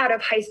then right out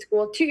of high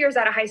school, 2 years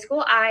out of high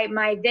school,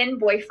 my then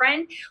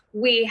boyfriend,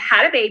 we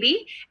had a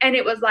baby, and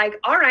it was like,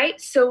 all right,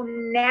 so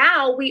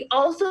now we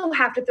also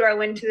have to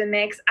throw into the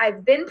mix.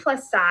 I've been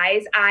plus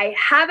size. I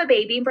have a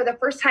baby. And for the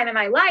first time in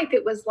my life,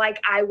 it was like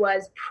I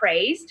was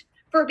praised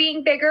for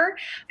being bigger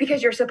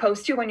because you're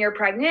supposed to when you're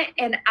pregnant.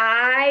 And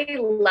I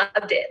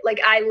loved it. Like,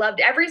 I loved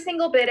every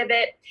single bit of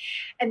it.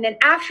 And then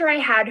after I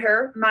had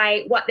her,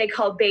 my, what they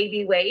call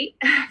baby weight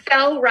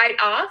fell right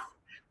off.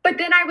 But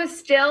then I was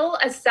still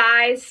a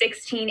size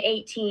 16,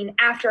 18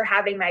 after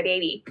having my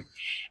baby.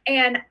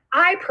 And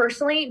I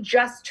personally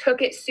just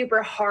took it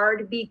super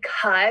hard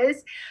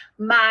because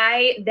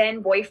my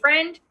then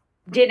boyfriend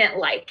didn't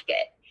like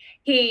it.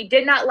 He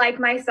did not like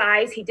my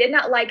size. He did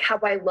not like how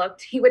I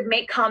looked. He would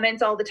make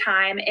comments all the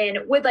time and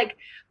would like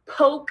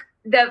poke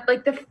the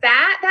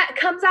fat that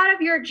comes out of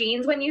your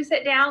jeans when you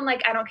sit down.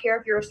 Like, I don't care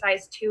if you're a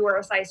size 2 or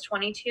a size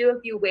 22,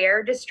 if you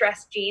wear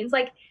distressed jeans,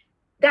 like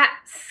that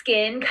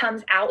skin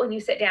comes out when you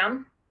sit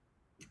down.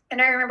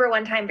 And I remember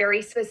one time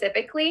very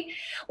specifically,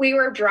 we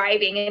were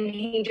driving and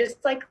he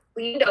just like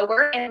leaned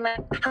over and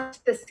like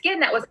touched the skin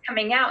that was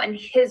coming out. And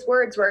his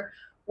words were,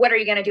 "What are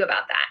you going to do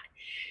about that?"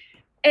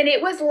 And it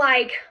was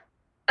like,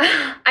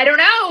 I don't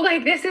know,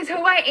 like, this is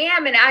who I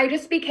am. And I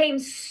just became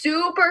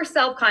super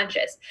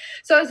self-conscious.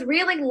 So I was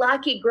really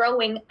lucky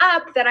growing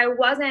up that I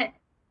wasn't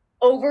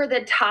over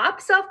the top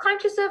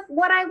self-conscious of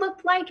what I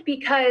looked like,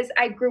 because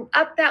I grew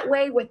up that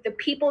way with the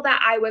people that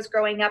I was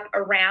growing up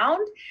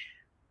around.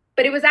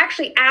 But it was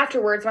actually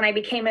afterwards, when I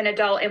became an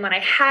adult and when I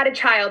had a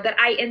child, that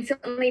I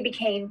instantly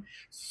became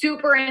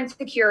super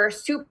insecure,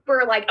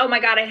 super like, oh my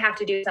God, I have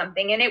to do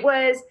something. And it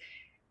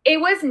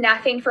was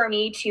nothing for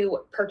me to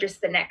purchase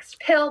the next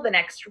pill, the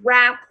next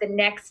wrap, the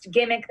next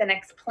gimmick, the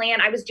next plan.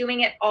 I was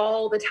doing it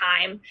all the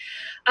time.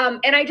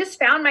 And I just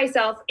found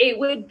myself,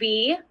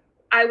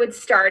 I would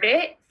start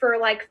it for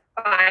like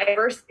 5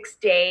 or 6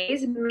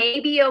 days,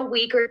 maybe a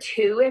week or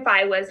 2 if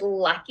I was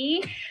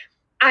lucky.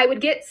 I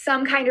would get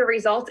some kind of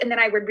results, and then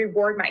I would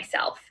reward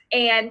myself.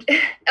 And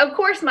of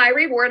course, my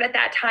reward at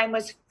that time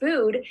was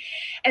food.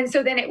 And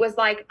so then it was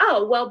like,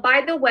 oh, well,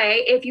 by the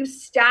way, if you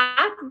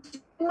stop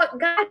what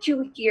got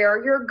you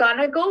here, you're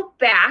gonna go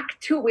back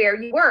to where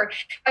you were.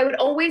 I would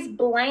always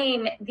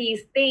blame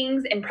these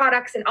things and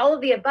products and all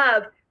of the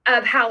above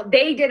of how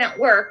they didn't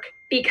work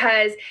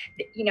because,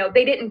 you know,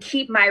 they didn't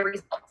keep my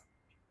results.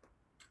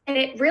 And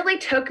it really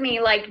took me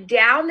like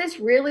down this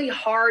really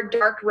hard,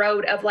 dark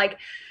road of like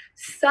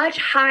such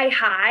high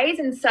highs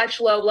and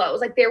such low lows.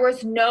 Like, there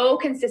was no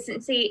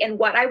consistency in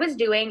what I was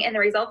doing and the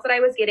results that I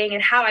was getting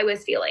and how I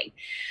was feeling.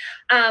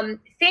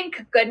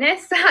 Thank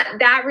goodness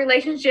that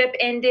relationship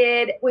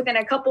ended within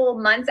a couple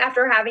months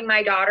after having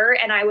my daughter.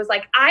 And I was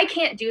like, I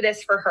can't do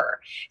this for her.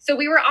 So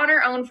we were on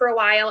our own for a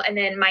while. And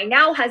then my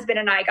now husband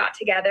and I got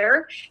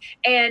together,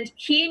 and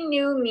he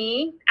knew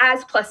me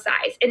as plus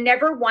size and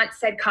never once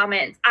said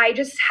comments. I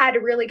just had to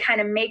really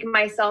kind of make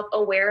myself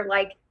aware,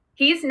 like,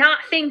 he's not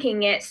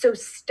thinking it, so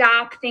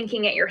stop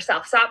thinking it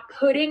yourself. Stop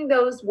putting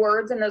those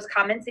words and those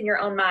comments in your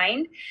own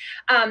mind.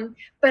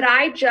 But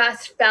I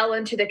just fell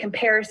into the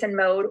comparison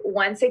mode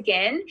once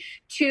again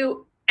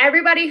to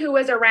everybody who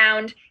was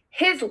around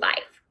his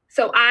life.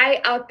 So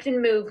I upped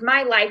and moved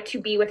my life to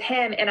be with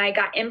him, and I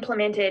got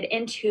implemented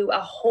into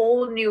a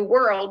whole new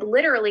world.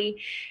 Literally,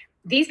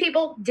 these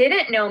people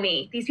didn't know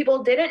me. These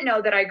people didn't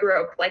know that I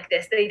grew up like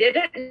this. They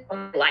didn't know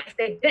my life.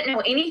 They didn't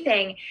know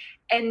anything.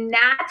 And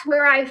that's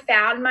where I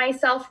found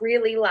myself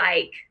really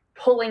like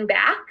pulling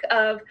back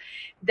of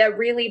the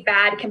really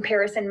bad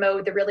comparison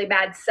mode, the really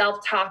bad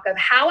self-talk of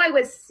how I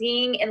was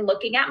seeing and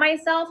looking at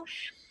myself,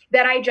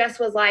 that I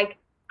just was like,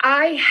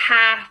 I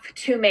have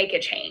to make a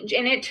change.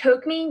 And it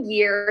took me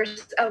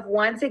years of,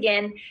 once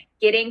again,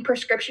 getting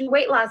prescription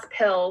weight loss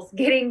pills,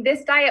 getting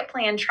this diet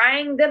plan,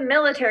 trying the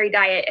military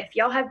diet. If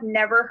y'all have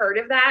never heard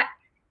of that,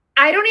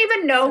 I don't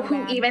even know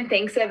who even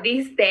thinks of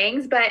these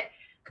things, but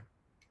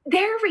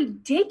they're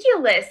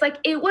ridiculous. Like,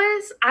 it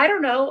was, I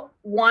don't know,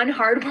 1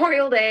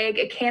 hard-boiled egg,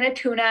 a can of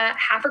tuna,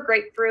 half a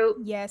grapefruit.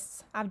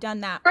 Yes, I've done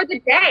that. For the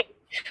day.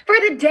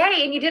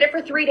 And you did it for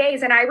 3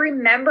 days. And I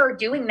remember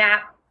doing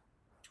that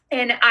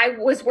And I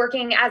was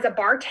working as a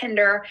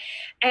bartender.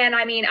 And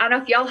I mean, I don't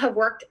know if y'all have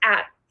worked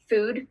at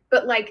food,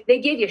 but like they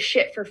give you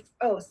shit for,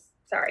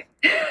 sorry.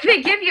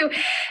 They give you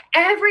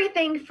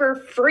everything for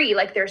free.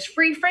 Like there's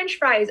free French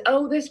fries.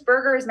 Oh, this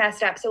burger is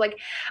messed up. So like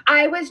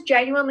I was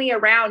genuinely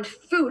around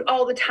food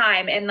all the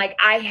time. And like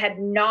I had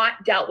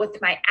not dealt with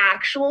my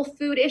actual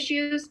food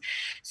issues.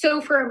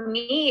 So for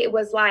me, it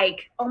was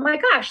like, oh my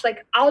gosh,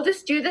 like I'll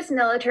just do this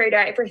military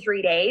diet for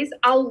 3 days.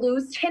 I'll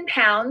lose 10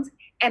 pounds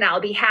and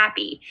I'll be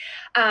happy.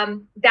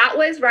 That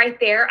was right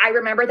there. I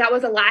remember that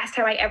was the last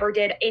time I ever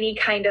did any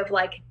kind of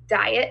like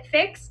diet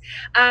fix,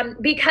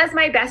 because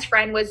my best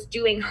friend was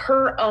doing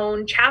her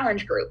own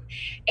challenge group.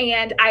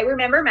 And I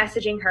remember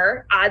messaging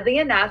her, oddly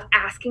enough,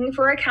 asking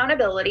for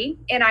accountability.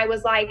 And I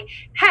was like,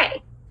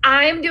 hey,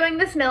 I'm doing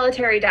this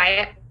military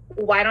diet.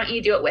 Why don't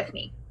you do it with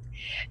me?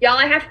 Y'all,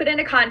 I have to put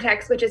into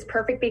context, which is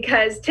perfect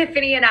because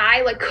Tiffany and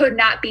I like could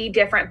not be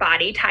different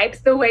body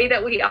types the way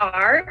that we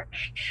are.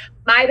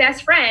 My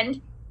best friend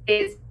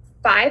is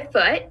 5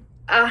 foot,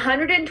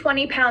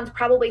 120 pounds,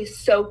 probably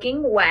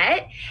soaking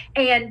wet,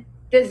 and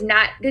did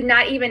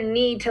not even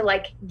need to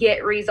like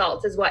get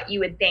results is what you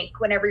would think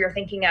whenever you're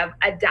thinking of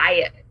a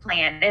diet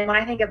plan. And when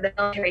I think of the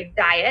military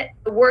diet,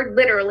 the word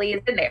literally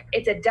is in there.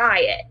 It's a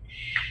diet.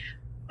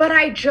 But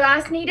I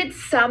just needed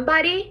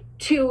somebody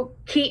to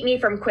keep me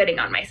from quitting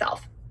on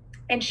myself.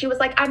 And she was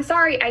like, I'm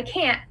sorry, I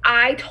can't.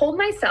 I told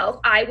myself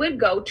I would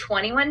go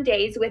 21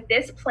 days with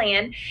this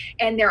plan,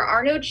 and there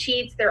are no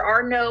cheats. There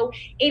are no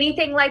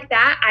anything like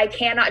that. I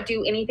cannot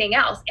do anything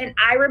else. And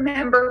I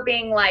remember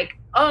being like,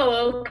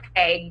 oh,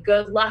 okay,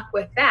 good luck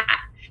with that.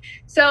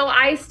 So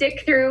I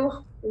stick through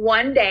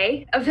 1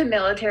 day of the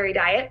military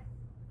diet,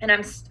 and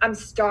I'm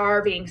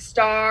starving.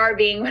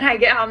 When I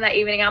get home that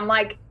evening, I'm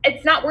like,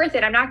 it's not worth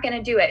it. I'm not going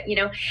to do it,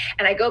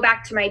 and I go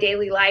back to my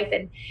daily life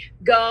and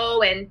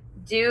go and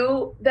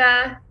do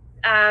the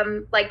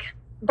like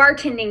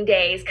bartending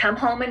days, come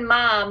home and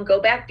mom, go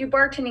back, do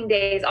bartending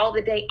days, all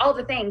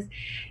the things.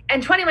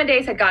 And 21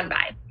 days had gone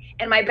by,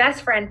 and my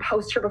best friend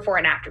posted her before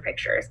and after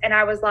pictures. And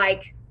I was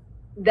like,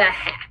 the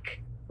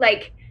heck?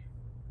 Like,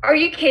 are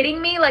you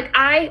kidding me? Like,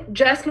 I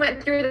just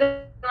went through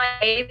the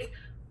days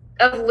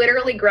of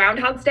literally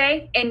Groundhog's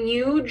Day, and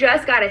you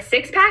just got a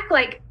 6-pack?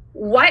 Like,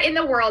 what in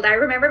the world? I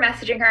remember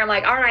messaging her. I'm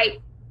like, all right,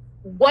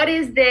 what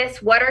is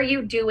this? What are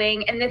you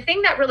doing? And the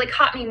thing that really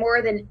caught me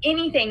more than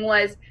anything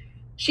was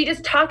she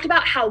just talked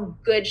about how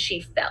good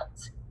she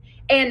felt.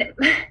 And,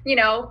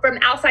 from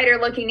outsider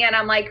looking in,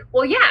 I'm like,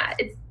 well, yeah,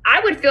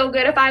 I would feel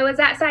good if I was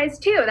that size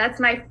too. That's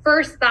my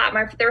first thought,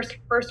 my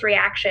first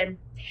reaction.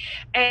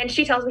 And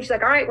she tells me, she's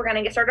like, all right, we're going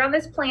to get started on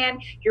this plan.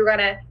 You're going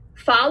to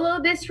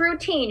follow this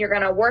routine. You're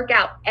going to work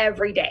out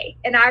every day.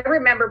 And I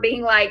remember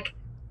being like,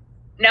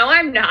 no,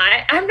 I'm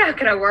not. I'm not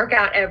going to work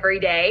out every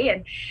day.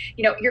 And,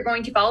 you're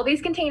going to follow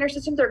these container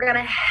systems. They're going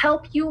to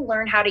help you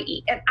learn how to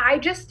eat. And I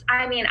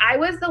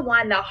was the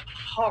one, the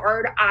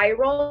hard eye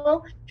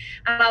roll.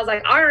 And I was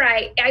like, all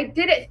right, I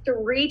did it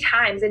 3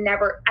 times and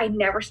I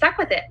never stuck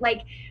with it.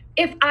 Like,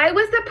 if I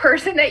was the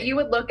person that you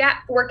would look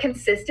at for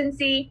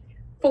consistency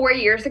 4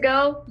 years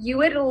ago, you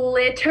would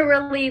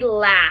literally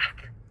laugh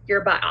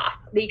your butt off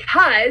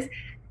because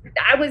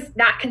I was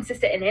not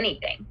consistent in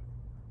anything.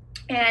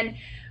 And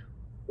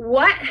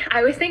what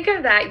I was thinking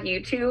of that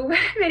YouTube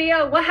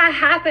video, what had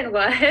happened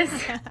was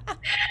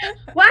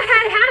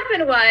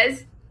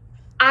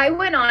I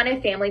went on a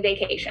family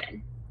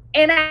vacation.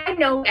 And I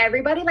know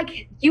everybody,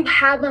 like, you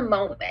have a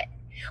moment.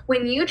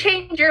 When you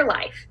change your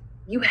life,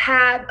 you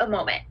have a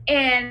moment.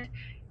 And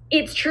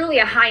it's truly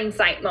a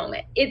hindsight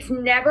moment. It's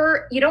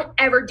never, you don't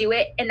ever do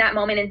it in that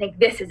moment and think,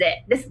 this is it.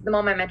 This is the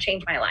moment I'm going to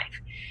change my life.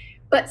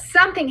 But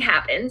something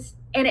happens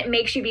and it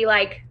makes you be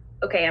like,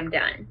 okay, I'm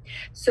done.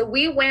 So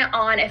we went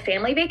on a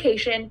family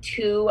vacation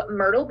to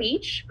Myrtle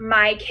Beach.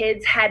 My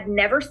kids had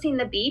never seen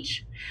the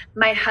beach.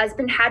 My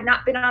husband had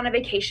not been on a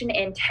vacation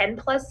in 10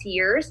 plus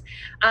years.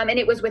 And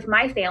it was with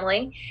my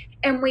family.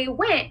 And we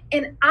went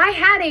and I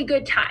had a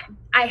good time.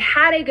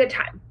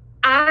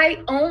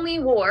 I only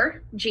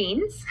wore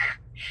jeans,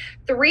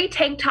 3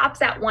 tank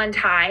tops at one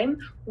time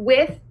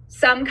with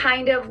some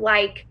kind of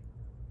like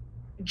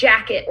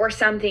jacket or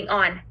something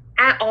on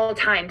at all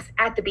times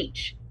at the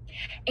beach.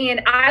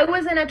 And I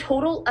was in a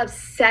total of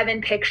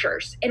 7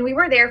 pictures, and we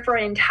were there for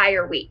an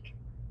entire week.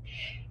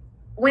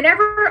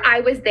 Whenever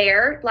I was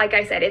there, like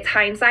I said, it's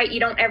hindsight. You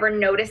don't ever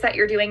notice that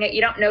you're doing it.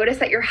 You don't notice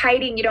that you're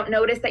hiding. You don't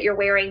notice that you're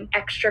wearing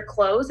extra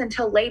clothes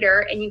until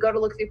later, and you go to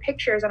look through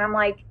pictures, and I'm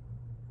like,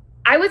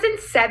 I was in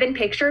 7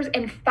 pictures,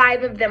 and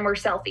 5 of them were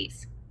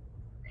selfies.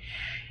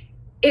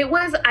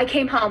 I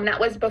came home, that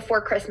was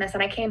before Christmas,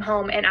 and I came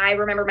home, and I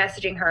remember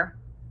messaging her,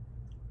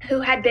 who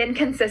had been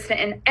consistent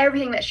in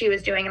everything that she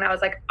was doing. And I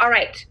was like, all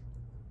right,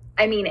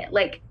 I mean it.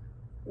 Like,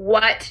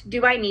 what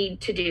do I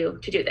need to do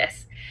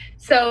this?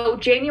 So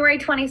January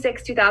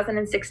 26,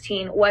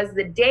 2016 was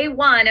the day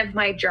 1 of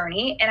my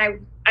journey. And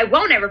I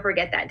won't ever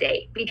forget that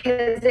day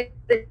because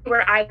it's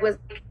where I was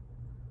like,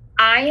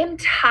 I am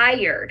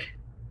tired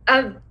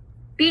of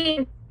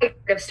being tired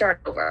of start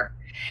over.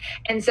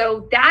 And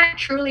so that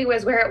truly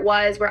was where it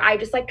was, where I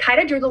just like kind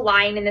of drew the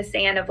line in the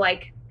sand of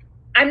like,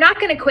 I'm not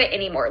going to quit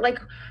anymore. Like,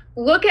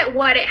 look at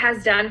what it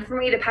has done for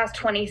me the past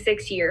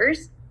 26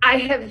 years. I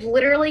have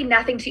literally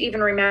nothing to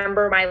even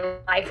remember my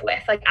life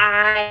with. Like,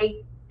 I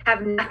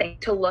have nothing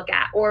to look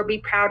at or be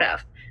proud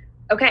of.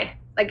 Okay.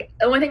 Like,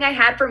 the only thing I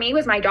had for me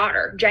was my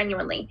daughter,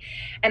 genuinely.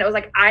 And it was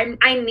like,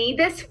 I need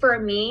this for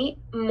me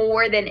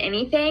more than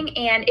anything.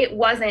 And it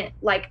wasn't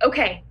like,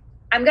 okay,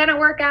 I'm going to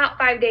work out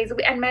 5 days a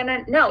week.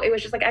 No, it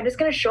was just like, I'm just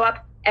going to show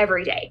up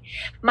every day.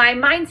 My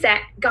mindset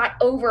got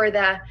over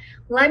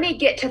let me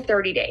get to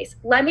 30 days.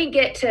 Let me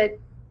get to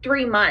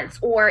 3 months,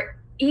 or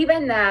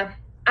even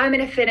I'm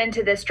going to fit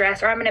into this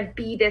dress, or I'm going to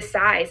be this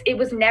size. It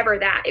was never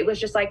that. It was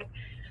just like,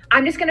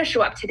 I'm just going to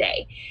show up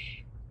today.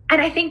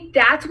 And I think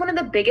that's one of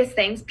the biggest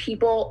things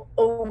people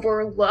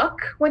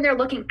overlook when they're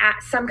looking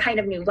at some kind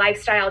of new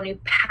lifestyle, new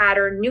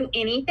pattern, new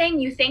anything.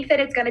 You think that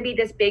it's going to be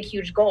this big,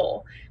 huge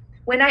goal.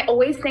 When I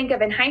always think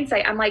of in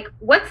hindsight, I'm like,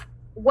 what's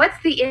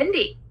the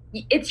ending?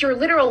 It's your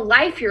literal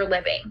life you're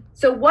living.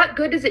 So what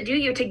good does it do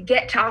you to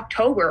get to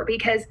October?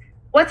 Because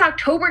what's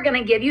October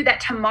going to give you that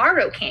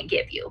tomorrow can't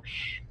give you?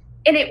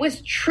 And it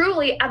was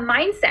truly a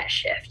mindset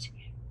shift.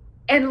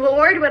 And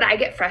Lord, would I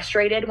get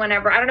frustrated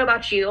whenever, I don't know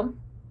about you,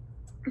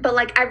 but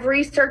like I've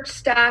researched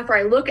stuff or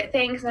I look at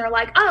things and they're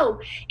like, oh,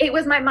 it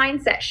was my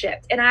mindset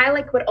shift. And I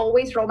like would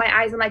always roll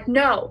my eyes and like,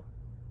 no,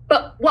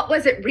 but what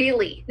was it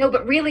really? No,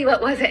 but really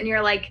what was it? And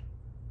you're like,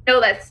 no,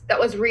 that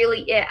was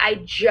really it.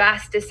 I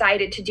just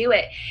decided to do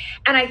it.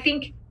 And I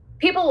think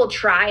people will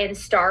try and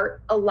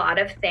start a lot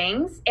of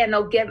things and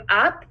they'll give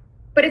up,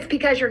 but it's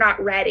because you're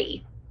not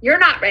ready. You're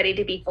not ready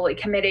to be fully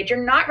committed.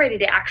 You're not ready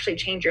to actually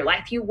change your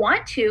life. You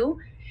want to,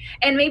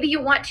 and maybe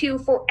you want to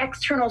for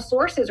external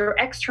sources or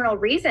external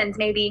reasons.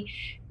 Maybe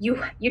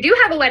you do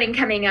have a wedding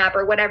coming up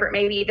or whatever it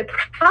may be. The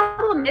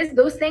problem is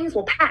those things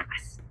will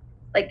pass.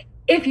 Like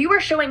if you are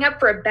showing up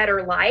for a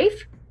better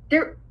life,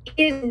 there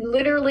is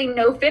literally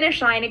no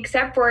finish line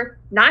except for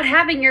not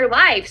having your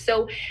life.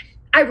 So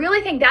I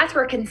really think that's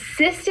where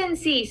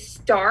consistency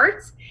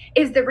starts,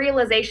 is the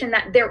realization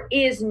that there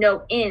is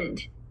no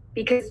end,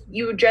 because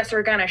you just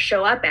are going to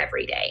show up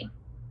every day.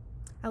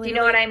 You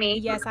know what I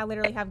mean? Yes, I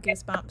literally have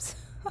goosebumps.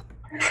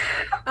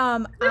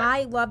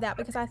 I love that,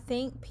 because I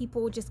think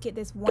people just get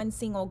this one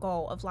single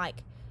goal of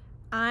like,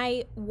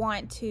 I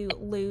want to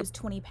lose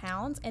 20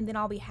 pounds and then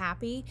I'll be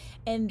happy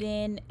and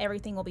then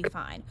everything will be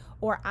fine.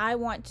 Or I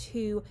want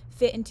to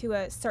fit into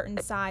a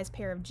certain size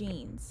pair of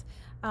jeans.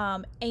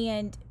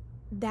 And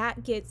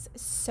that gets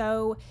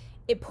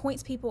it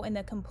points people in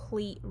the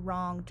complete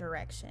wrong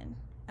direction.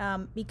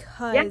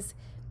 Because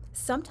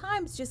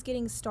sometimes just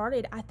getting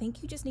started, I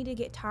think you just need to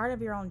get tired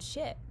of your own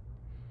shit.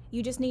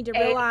 You just need to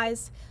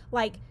realize,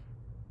 like,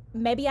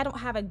 maybe I don't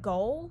have a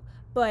goal,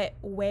 but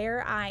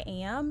where I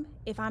am,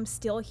 if I'm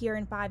still here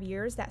in 5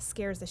 years, that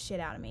scares the shit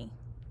out of me.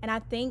 And I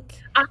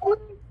think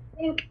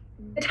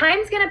the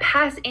time's going to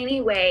pass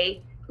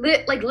anyway.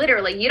 Like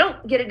literally, you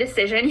don't get a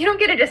decision. You don't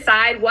get to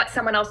decide what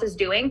someone else is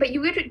doing, but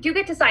you do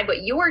get to decide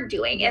what you're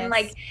doing. Yes. And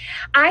like,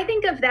 I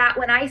think of that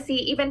when I see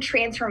even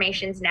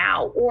transformations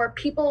now, or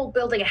people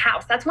building a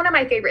house. That's one of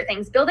my favorite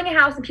things, building a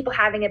house and people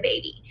having a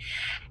baby.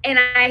 And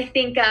I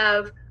think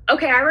of,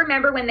 okay, I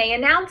remember when they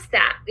announced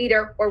that,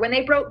 or when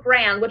they broke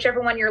ground,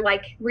 whichever one you're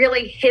like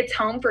really hits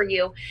home for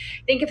you.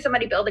 Think of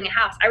somebody building a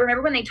house. I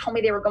remember when they told me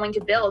they were going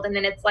to build, and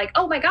then it's like,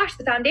 oh my gosh,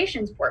 the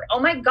foundation's poured. Oh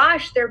my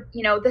gosh,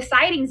 the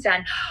siding's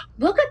done.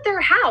 Look at their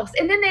house.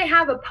 And then they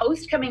have a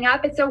post coming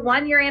up. It's a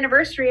 1-year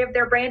anniversary of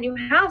their brand new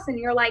house. And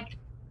you're like,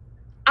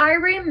 I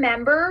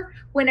remember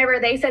whenever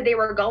they said they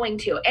were going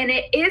to, and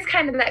it is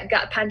kind of that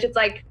gut punch. It's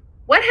like,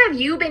 what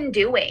have you been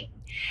doing?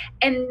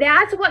 And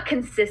that's what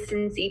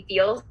consistency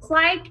feels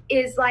like,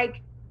 is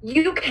like,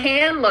 you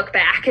can look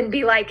back and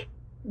be like,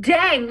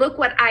 dang, look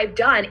what I've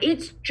done.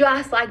 It's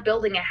just like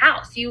building a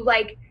house. You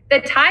like, the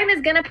time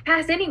is going to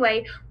pass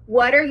anyway.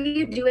 What are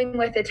you doing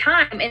with the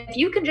time? And if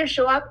you can just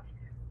show up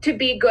to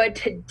be good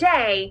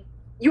today,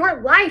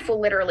 your life will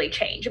literally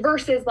change,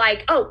 versus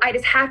like, oh, I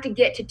just have to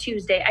get to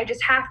Tuesday. I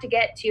just have to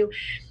get to,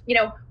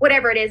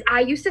 whatever it is. I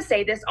used to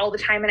say this all the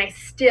time, and I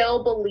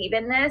still believe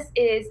in this,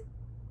 is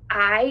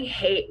I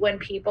hate when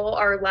people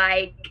are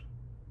like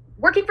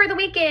working for the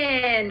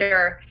weekend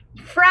or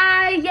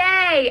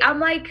Friday. I'm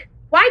like,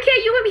 why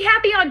can't you be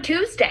happy on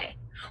Tuesday?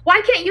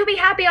 Why can't you be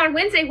happy on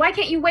Wednesday? Why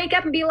can't you wake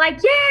up and be like,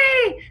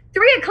 yay,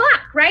 3:00,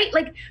 right?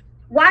 Like,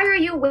 why are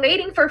you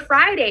waiting for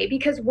Friday?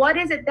 Because what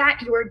is it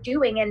that you are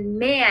doing? And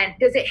man,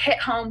 does it hit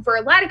home for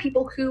a lot of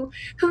people who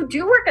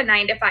do work a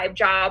 9-to-5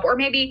 job, or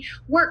maybe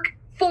work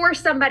for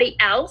somebody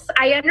else.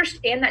 I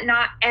understand that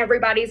not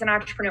everybody's an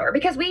entrepreneur,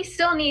 because we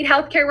still need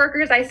healthcare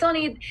workers. I still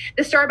need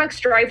the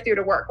Starbucks drive-through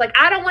to work. Like,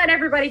 I don't want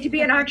everybody to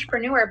be an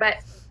entrepreneur, but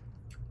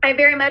I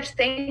very much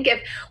think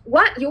if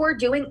what you're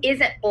doing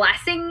isn't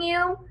blessing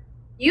you,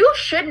 you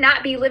should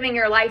not be living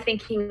your life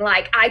thinking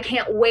like, I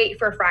can't wait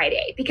for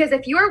Friday. Because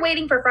if you're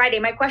waiting for Friday,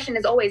 my question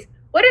is always,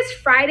 What is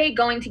Friday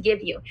going to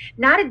give you?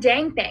 Not a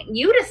dang thing.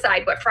 You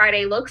decide what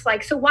Friday looks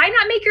like. So why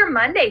not make your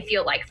Monday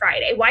feel like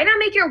Friday? Why not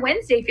make your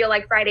Wednesday feel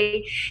like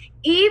Friday,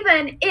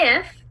 even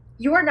if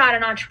you're not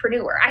an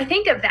entrepreneur? I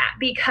think of that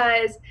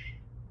because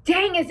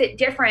dang, is it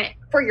different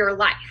for your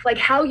life? Like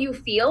how you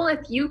feel. If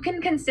you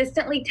can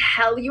consistently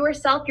tell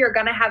yourself you're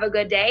going to have a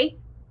good day,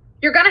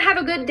 you're going to have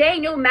a good day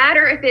no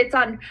matter if it's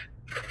on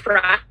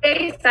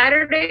Friday,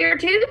 Saturday, or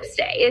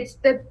Tuesday. It's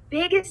the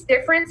biggest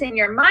difference in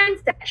your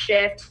mindset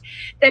shift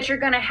that you're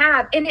going to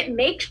have. And it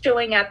makes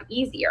showing up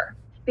easier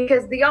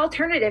because the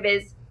alternative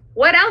is,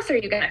 what else are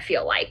you going to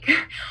feel like?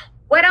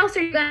 What else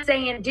are you going to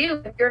say and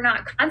do if you're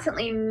not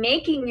constantly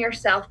making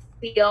yourself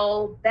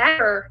feel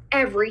better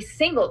every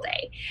single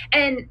day?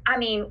 And I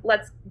mean,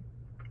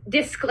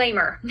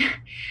 disclaimer,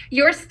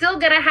 you're still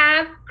going to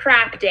have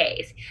crap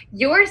days.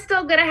 You're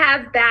still going to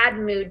have bad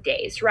mood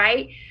days,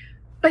 right?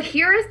 But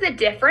here is the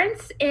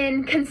difference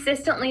in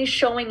consistently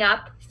showing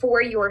up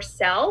for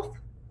yourself.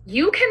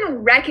 You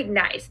can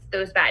recognize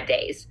those bad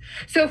days.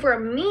 So for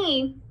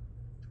me,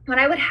 when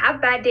I would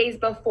have bad days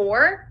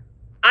before,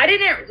 I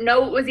didn't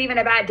know it was even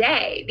a bad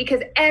day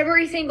because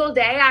every single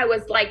day I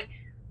was like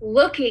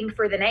looking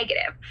for the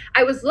negative.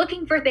 I was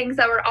looking for things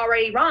that were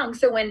already wrong.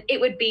 So when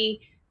it would be,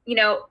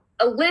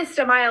 a list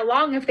a mile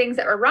long of things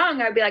that were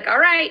wrong, I'd be like, all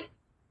right,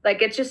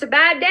 like it's just a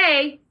bad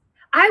day.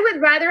 I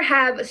would rather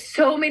have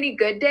so many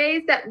good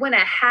days that when a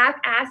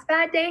half-ass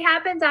bad day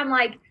happens, I'm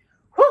like,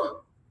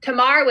 whew,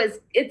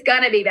 it's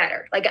going to be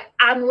better. Like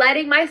I'm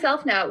letting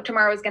myself know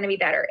tomorrow is going to be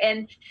better.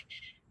 And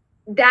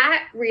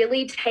that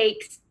really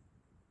takes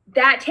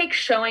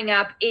showing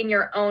up in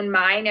your own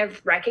mind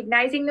of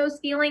recognizing those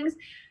feelings.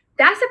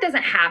 That stuff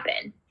doesn't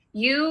happen.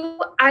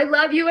 I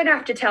love you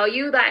enough to tell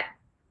you that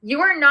you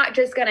are not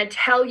just going to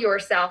tell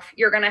yourself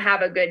you're going to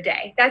have a good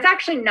day. That's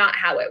actually not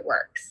how it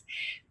works.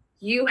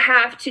 You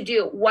have to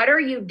do, what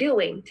are you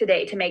doing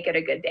today to make it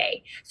a good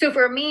day? So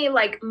for me,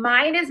 like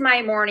mine is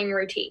my morning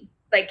routine,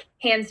 like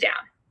hands down.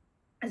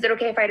 Is it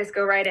okay if I just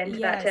go right into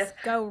that, Tiff?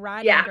 Go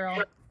right in,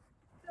 girl.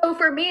 So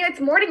for me,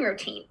 it's morning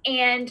routine,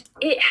 and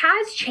it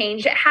has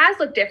changed. It has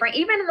looked different,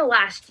 even in the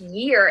last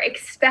year,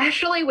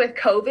 especially with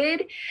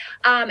COVID,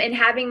 and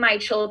having my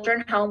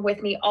children home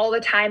with me all the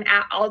time,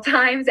 at all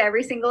times,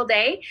 every single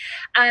day.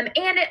 And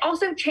it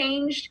also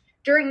changed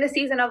during the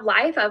season of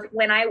life of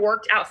when I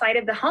worked outside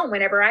of the home,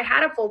 whenever I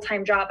had a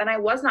full-time job and I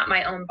was not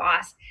my own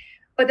boss.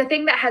 But the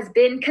thing that has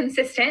been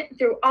consistent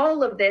through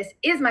all of this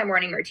is my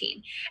morning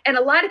routine. And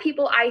a lot of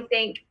people, I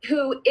think,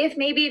 who, if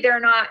maybe they're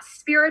not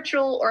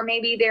spiritual or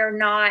maybe they're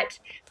not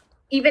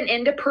even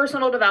into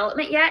personal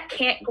development yet,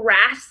 can't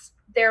grasp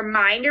their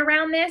mind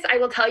around this, I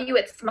will tell you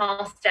it's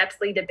small steps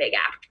lead to big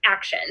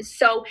actions.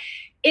 So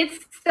it's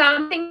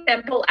something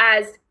simple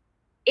as,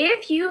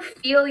 if you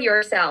feel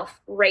yourself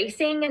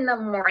racing in the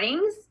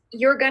mornings,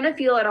 you're going to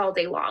feel it all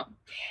day long.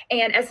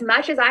 And as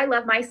much as I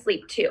love my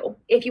sleep too,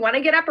 if you want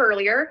to get up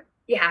earlier,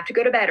 you have to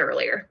go to bed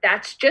earlier.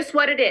 That's just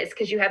what it is,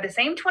 because you have the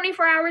same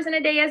 24 hours in a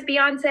day as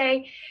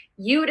Beyonce.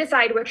 You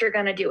decide what you're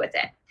going to do with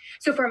it.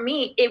 So for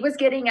me, it was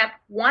getting up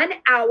 1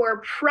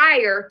 hour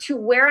prior to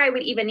where I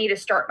would even need to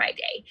start my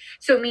day.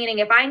 So meaning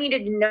if I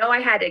needed to know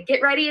I had to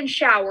get ready and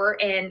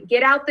shower and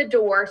get out the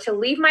door to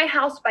leave my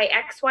house by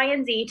X, Y,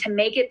 and Z to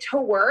make it to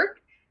work,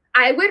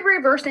 I would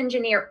reverse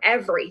engineer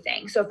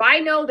everything. So if I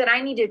know that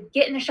I need to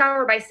get in the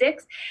shower by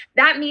 6,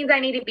 that means I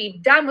need to be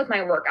done with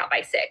my workout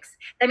by 6.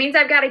 That means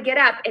I've got to get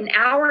up an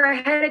hour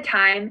ahead of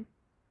time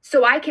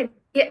so I can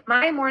get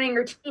my morning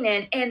routine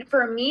in. And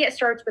for me, it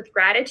starts with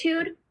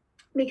gratitude,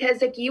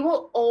 because like you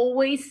will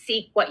always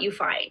seek what you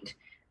find,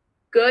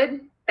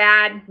 good,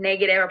 bad,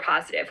 negative, or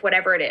positive,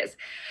 whatever it is.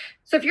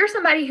 So if you're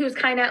somebody who's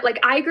kind of like,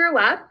 I grew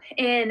up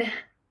in,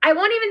 I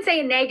won't even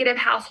say a negative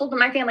household, but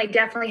my family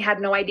definitely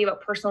had no idea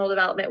what personal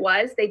development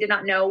was. They did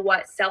not know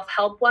what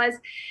self-help was.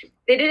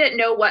 They didn't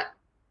know what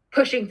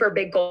pushing for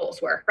big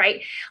goals were,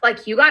 right?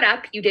 Like you got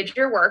up, you did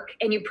your work,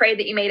 and you prayed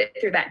that you made it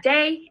through that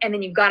day, and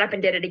then you got up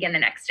and did it again the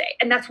next day.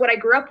 And that's what I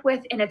grew up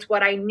with, and it's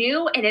what I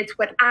knew, and it's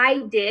what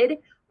I did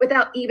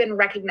without even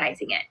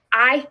recognizing it.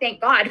 I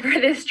thank God for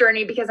this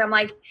journey, because I'm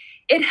like,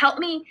 it helped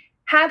me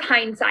have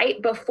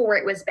hindsight before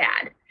it was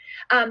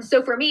bad.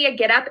 So for me, I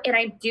get up and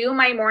I do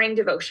my morning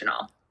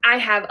devotional. I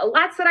have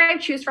lots that I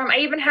choose from. I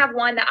even have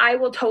one that I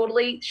will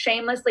totally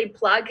shamelessly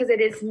plug, because it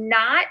is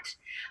not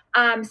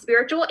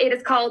spiritual. It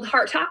is called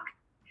Heart Talk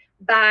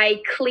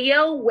by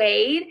Cleo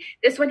Wade.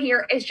 This one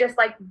here is just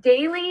like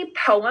daily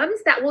poems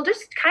that will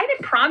just kind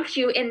of prompt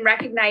you in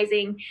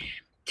recognizing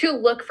to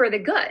look for the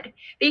good.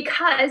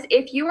 Because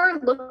if you are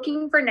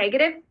looking for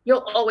negative,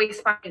 you'll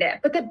always find it.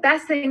 But the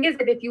best thing is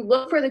that if you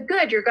look for the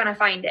good, you're going to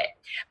find it.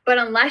 But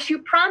unless you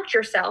prompt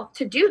yourself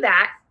to do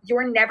that,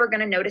 you're never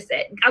going to notice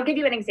it. I'll give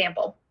you an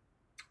example.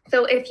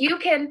 So if you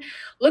can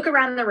look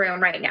around the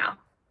room right now,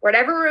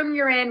 whatever room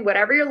you're in,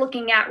 whatever you're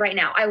looking at right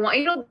now, I want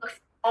you to look for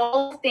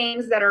all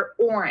things that are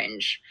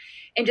orange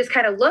and just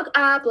kind of look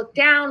up, look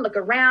down, look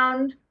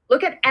around,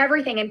 look at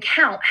everything and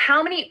count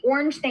how many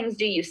orange things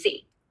do you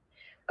see?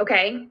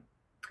 Okay.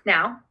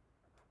 Now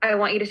I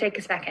want you to take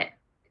a second.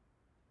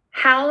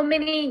 how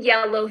many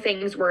yellow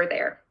things were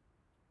there?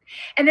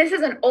 And this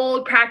is an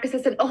old practice,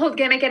 it's an old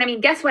gimmick. And I mean,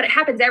 guess what? It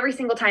happens every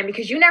single time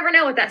because you never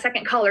know what that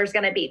second color is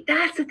going to be.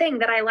 That's the thing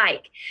that I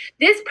like.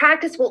 This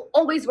practice will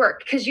always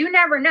work because you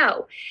never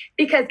know.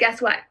 Because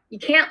guess what? You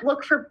can't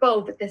look for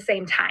both at the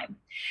same time.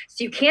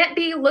 So you can't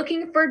be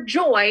looking for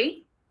joy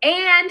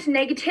and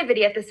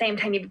negativity at the same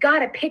time. You've got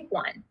to pick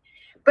one.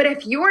 But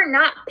if you're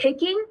not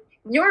picking,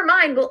 your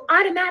mind will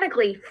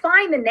automatically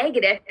find the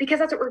negative because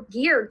that's what we're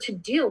geared to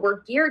do.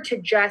 We're geared to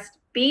just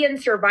be in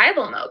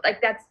survival mode.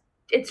 Like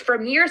it's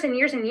from years and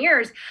years and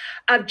years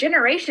of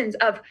generations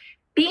of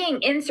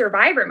being in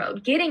survivor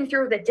mode, getting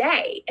through the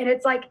day. And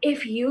it's like,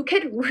 if you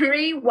could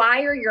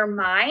rewire your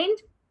mind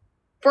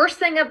first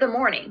thing of the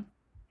morning,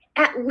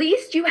 at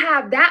least you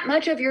have that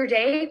much of your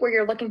day where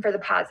you're looking for the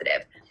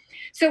positive.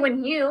 So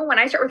when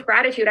I start with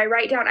gratitude, I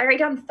write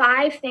down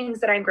 5 things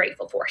that I'm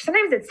grateful for.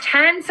 Sometimes it's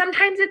 10,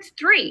 sometimes it's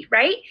 3,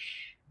 right?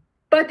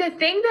 But the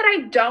thing that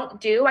I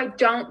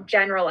don't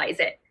generalize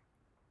it.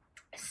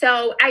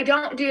 So I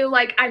don't do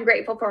like, I'm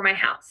grateful for my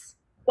house.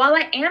 While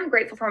I am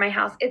grateful for my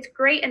house, it's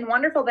great and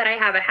wonderful that I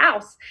have a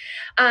house.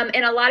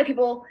 And a lot of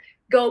people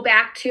go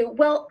back to,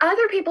 well,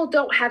 other people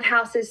don't have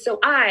houses,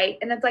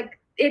 and it's like,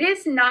 it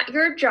is not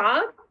your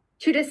job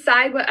to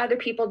decide what other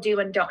people do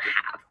and don't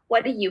have.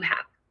 What do you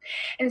have?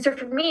 And so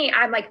for me,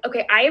 I'm like,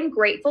 okay, I am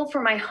grateful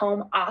for my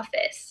home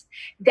office.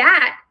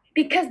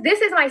 Because this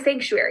is my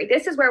sanctuary.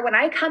 This is where when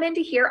I come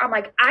into here, I'm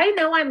like, I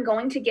know I'm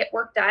going to get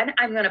work done.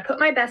 I'm going to put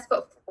my best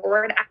foot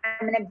forward.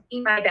 I'm going to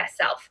be my best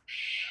self.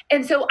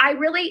 And so I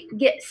really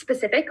get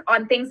specific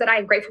on things that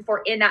I'm grateful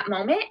for in that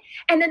moment.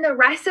 And then the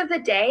rest of the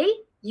day,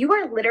 you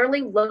are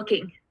literally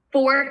looking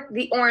for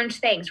the orange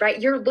things,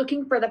 right? You're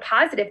looking for the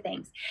positive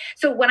things.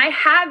 So when I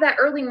have that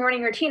early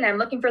morning routine, I'm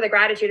looking for the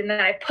gratitude, and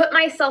then I put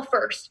myself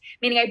first,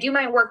 meaning I do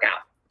my workout.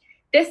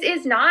 This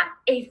is not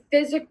a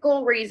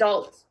physical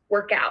results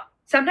workout.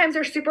 Sometimes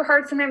they're super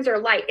hard, sometimes they're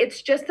light.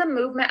 It's just the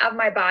movement of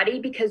my body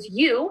because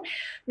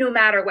no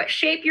matter what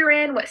shape you're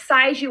in, what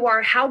size you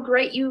are, how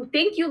great you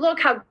think you look,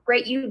 how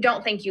great you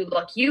don't think you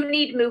look, you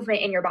need movement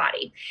in your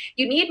body.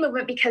 You need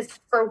movement because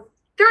for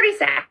 30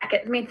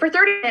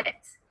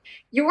 minutes,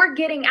 you're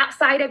getting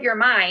outside of your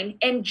mind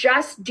and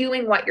just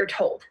doing what you're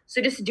told.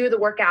 So just do the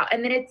workout.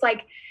 And then it's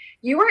like,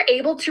 you are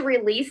able to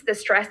release the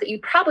stress that you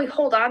probably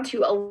hold on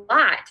to a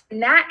lot.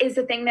 And that is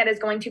the thing that is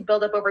going to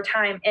build up over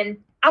time. And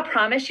I'll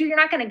promise you're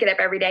not going to get up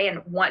every day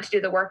and want to do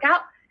the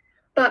workout.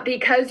 But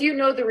because you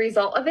know the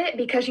result of it,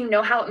 because you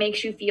know how it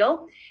makes you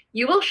feel,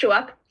 you will show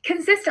up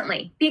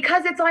consistently.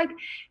 Because it's like,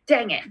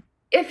 dang it,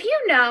 if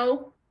you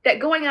know that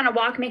going on a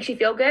walk makes you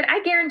feel good,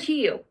 I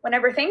guarantee you,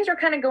 whenever things are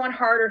kind of going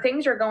hard or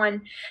things are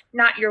going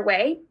not your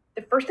way,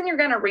 the first thing you're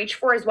going to reach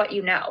for is what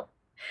you know.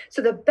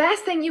 So the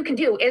best thing you can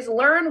do is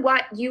learn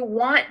what you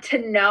want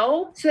to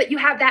know so that you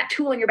have that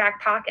tool in your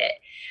back pocket.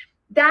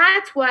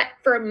 That's what,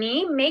 for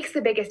me, makes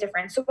the biggest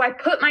difference. So I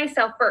put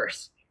myself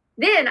first.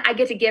 Then I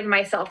get to give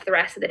myself the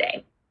rest of the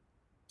day.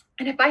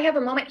 And if I have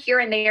a moment here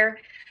and there,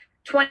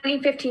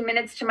 20, 15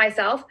 minutes to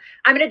myself,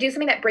 I'm going to do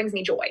something that brings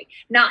me joy,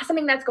 not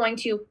something that's going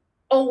to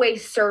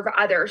always serve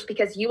others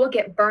because you will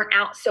get burnt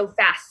out so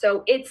fast.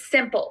 So it's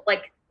simple,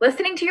 like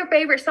listening to your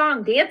favorite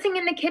song, dancing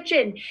in the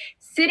kitchen,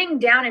 sitting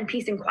down in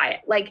peace and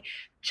quiet. Like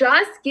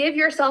just give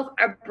yourself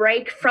a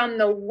break from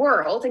the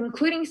world,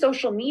 including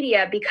social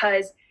media,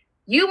 because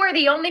you are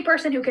the only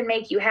person who can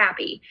make you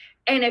happy.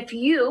 And if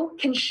you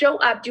can show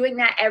up doing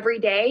that every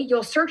day,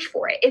 you'll search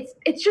for it.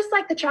 It's just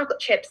like the chocolate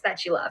chips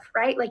that you love,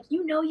 right? Like,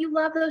 you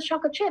love those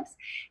chocolate chips.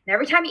 And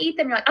every time you eat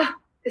them, you're like, oh,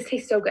 this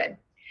tastes so good.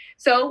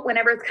 So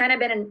whenever it's kind of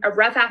been a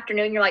rough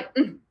afternoon, you're like,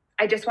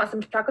 I just want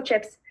some chocolate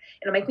chips.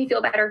 It'll make me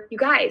feel better. You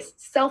guys,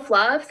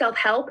 self-love,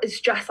 self-help is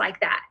just like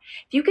that.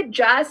 If you could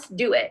just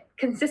do it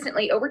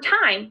consistently over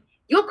time,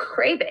 you'll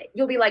crave it.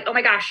 You'll be like, oh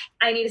my gosh,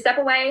 I need to step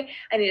away.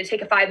 I need to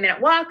take a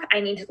 5-minute walk. I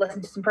need to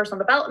listen to some personal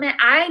development.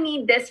 I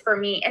need this for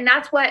me. And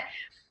that's what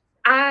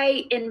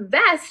I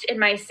invest in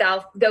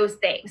myself, those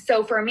things.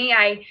 So for me,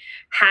 I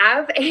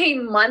have a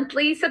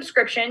monthly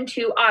subscription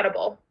to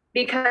Audible,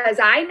 because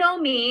I know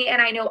me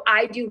and I know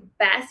I do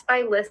best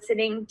by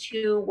listening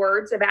to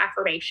words of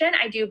affirmation.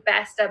 I do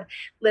best of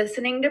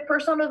listening to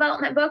personal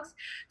development books.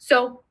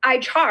 So I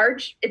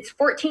charge, it's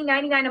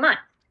 $14.99 a month.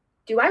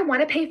 Do I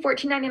want to pay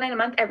 $14.99 a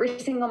month every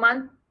single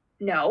month?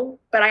 No,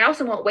 but I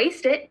also won't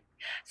waste it.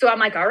 So I'm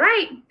like, all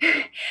right,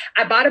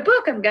 I bought a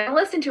book. I'm going to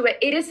listen to it.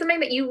 It is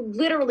something that you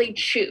literally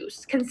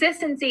choose.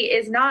 Consistency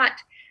is not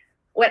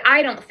what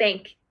I don't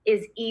think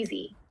is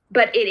easy.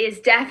 But it is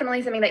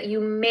definitely something that you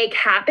make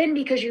happen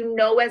because you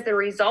know as the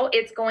result,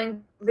 it's going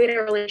to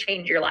literally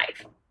change your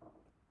life.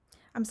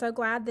 I'm so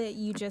glad that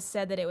you just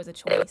said that it was a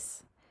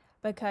choice,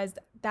 because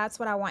that's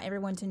what I want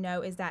everyone to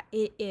know, is that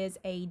it is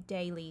a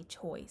daily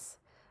choice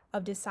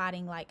of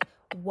deciding like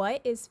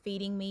what is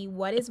feeding me,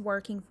 what is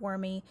working for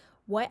me,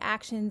 what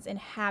actions and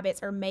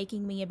habits are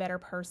making me a better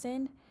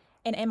person,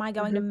 and am I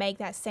going to make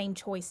that same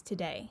choice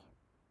today?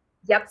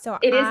 Yep. So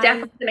it is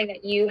definitely something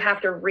that you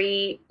have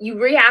to you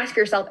re-ask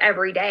yourself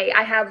every day.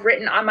 I have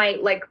written on my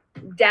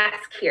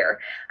desk here,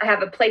 I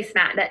have a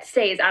placemat that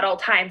stays at all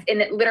times.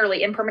 And it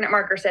literally in permanent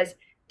marker says,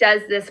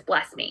 does this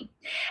bless me?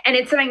 And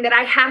it's something that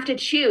I have to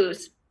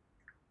choose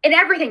in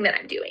everything that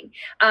I'm doing,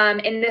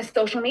 in this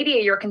social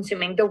media you're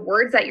consuming, the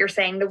words that you're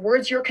saying, the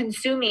words you're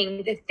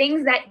consuming, the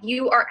things that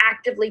you are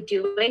actively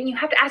doing, you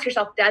have to ask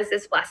yourself, does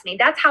this bless me?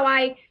 That's how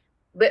I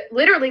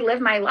literally live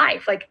my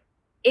life. Like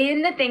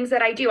in the things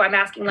that I do, I'm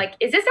asking like,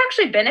 is this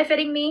actually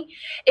benefiting me?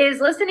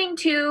 Is listening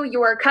to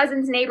your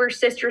cousin's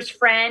neighbor's sister's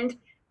friend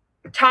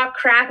talk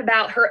crap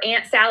about her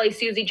Aunt Sally,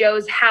 Susie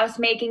Joe's house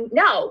making?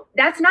 No,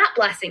 that's not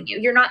blessing you.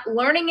 You're not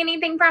learning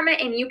anything from it,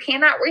 and you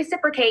cannot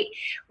reciprocate,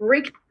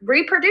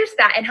 reproduce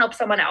that and help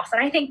someone else.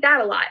 And I think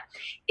that a lot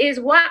is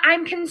what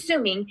I'm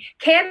consuming.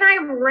 Can I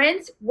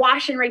rinse,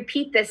 wash, and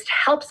repeat this to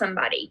help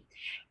somebody?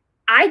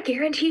 I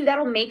guarantee you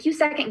that'll make you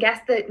second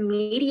guess the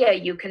media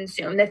you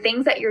consume, the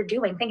things that you're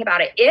doing. Think about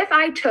it. If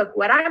I took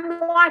what I'm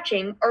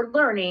watching or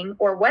learning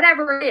or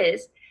whatever it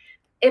is,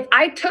 if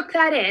I took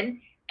that in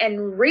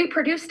and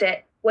reproduced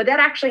it, would that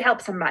actually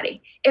help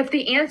somebody? If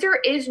the answer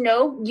is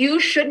no, you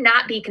should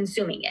not be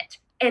consuming it.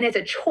 And it's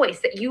a choice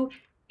that you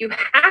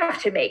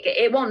have to make it.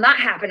 It will not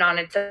happen on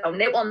its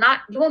own. You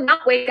will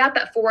not wake up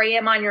at 4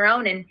 a.m. on your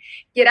own and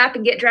get up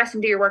and get dressed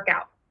and do your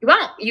workout. You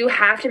won't. You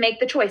have to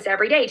make the choice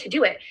every day to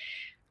do it.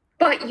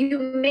 But you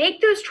make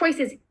those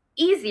choices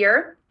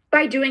easier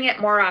by doing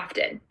it more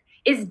often.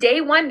 Is day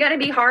one going to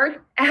be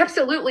hard?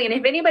 Absolutely. And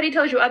if anybody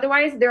tells you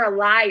otherwise, they're a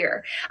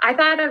liar. I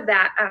thought of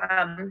that.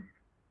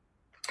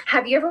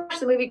 Have you ever watched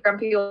the movie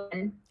Grumpy Old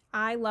Men?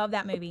 I love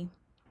that movie.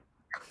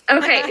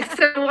 Okay,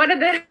 so one of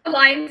the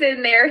lines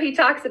in there, he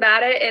talks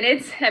about it, and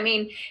it's,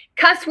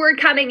 cuss word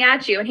coming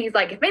at you. And he's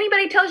like, if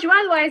anybody tells you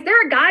otherwise,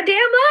 they're a goddamn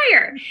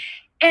liar.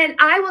 And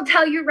I will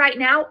tell you right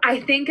now, I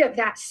think of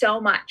that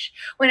so much.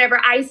 Whenever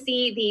I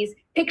see these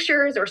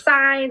pictures or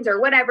signs or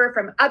whatever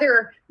from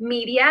other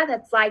media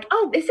that's like,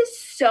 oh, this is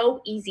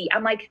so easy.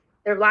 I'm like,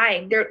 they're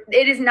lying.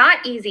 It is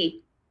not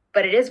easy,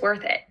 but it is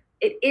worth it.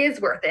 It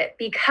is worth it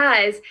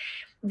because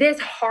this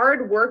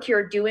hard work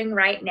you're doing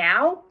right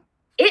now,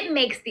 it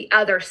makes the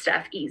other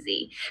stuff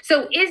easy.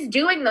 So is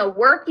doing the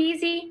work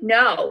easy?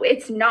 No,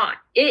 it's not.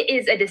 It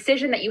is a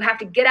decision that you have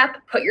to get up,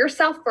 put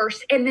yourself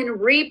first, and then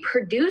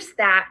reproduce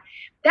that.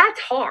 That's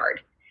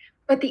hard.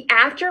 But the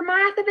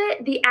aftermath of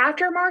it, the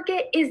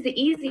aftermarket is the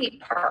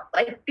easy part.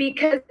 Like,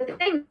 because the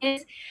thing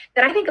is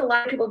that I think a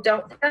lot of people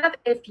don't think of,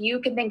 if you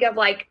can think of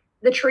like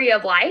the tree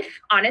of life,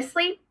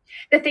 honestly,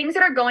 the things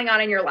that are going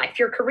on in your life,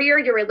 your career,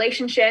 your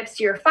relationships,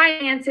 your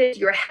finances,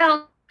 your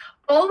health,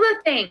 all the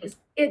things,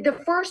 the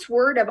first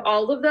word of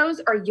all of those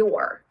are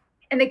your.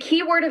 And the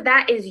key word of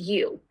that is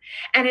you.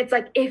 And it's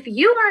like, if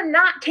you are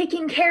not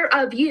taking care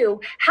of you,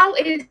 how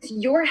is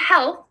your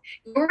health,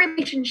 your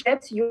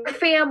relationships, your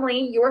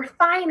family, your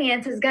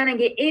finances going to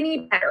get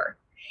any better?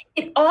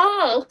 It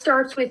all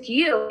starts with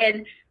you,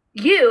 and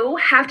you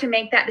have to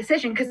make that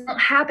decision because it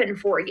won't happen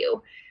for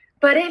you.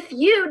 But if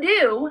you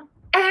do,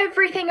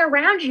 everything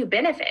around you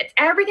benefits.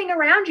 Everything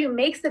around you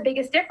makes the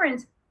biggest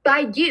difference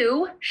by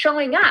you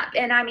showing up.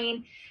 And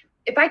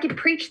if I could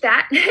preach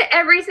that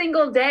every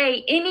single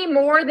day any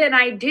more than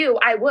I do,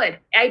 I would.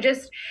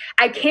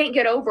 I can't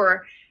get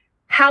over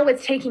how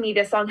it's taking me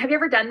this long. Have you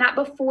ever done that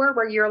before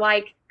where you're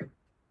like,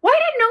 why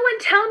did no one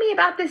tell me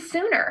about this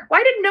sooner?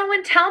 Why did no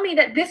one tell me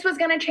that this was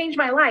going to change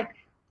my life?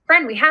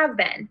 Friend, we have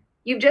been.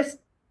 You've just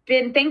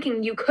been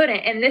thinking you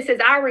couldn't. And this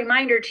is our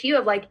reminder to you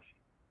of like,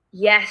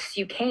 yes,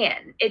 you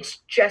can. It's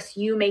just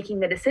you making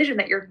the decision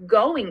that you're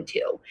going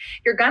to.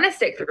 You're going to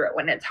stick through it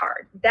when it's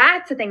hard.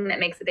 That's the thing that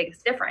makes the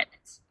biggest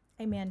difference.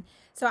 Amen.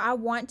 So I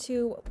want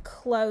to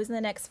close in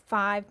the next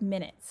 5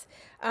 minutes.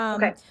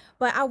 Okay.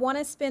 But I want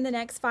to spend the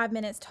next 5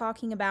 minutes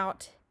talking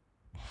about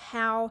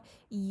how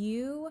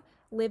you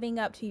living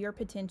up to your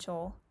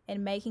potential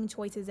and making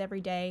choices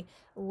every day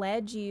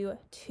led you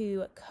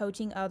to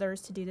coaching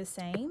others to do the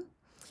same.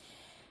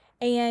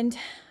 And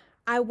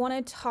I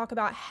want to talk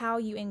about how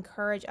you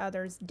encourage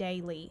others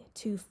daily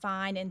to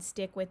find and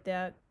stick with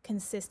the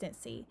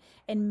consistency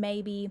and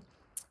maybe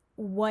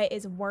what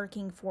is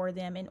working for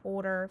them in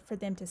order for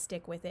them to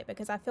stick with it.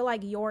 Because I feel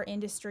like your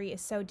industry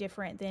is so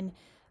different than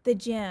the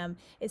gym.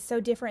 It's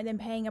so different than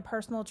paying a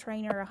personal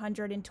trainer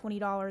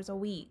 $120 a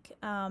week.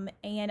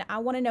 And I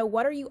want to know,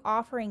 what are you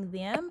offering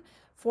them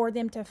for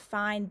them to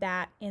find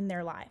that in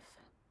their life?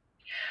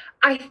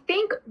 I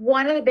think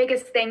one of the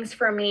biggest things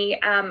for me,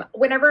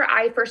 whenever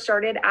I first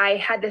started, I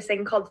had this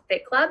thing called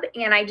Fit Club,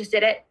 and I just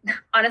did it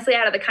honestly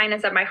out of the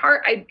kindness of my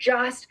heart.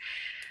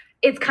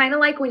 It's kind of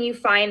like when you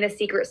find the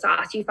secret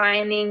sauce, you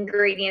find the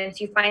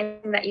ingredients, you find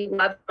that you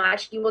love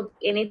much, you will do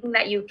anything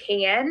that you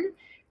can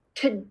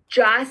to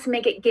just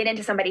make it get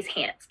into somebody's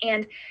hands.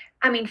 And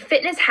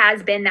fitness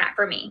has been that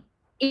for me,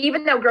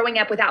 even though growing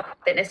up without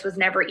fitness was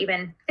never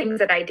even things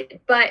that I did.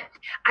 But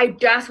I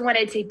just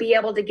wanted to be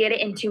able to get it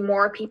into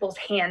more people's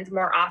hands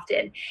more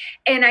often.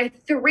 And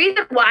the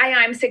reason why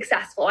I'm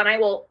successful, and I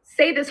will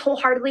say this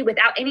wholeheartedly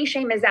without any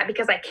shame, is that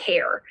because I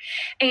care.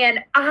 And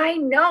I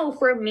know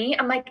for me,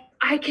 I'm like,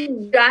 I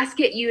can just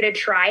get you to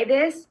try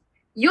this.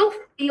 you'll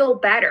feel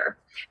better,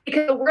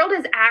 because the world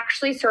is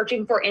actually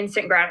searching for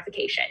instant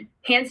gratification.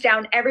 Hands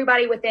down,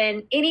 everybody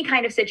within any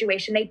kind of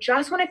situation, they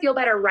just want to feel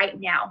better right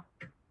now.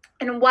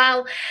 And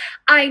while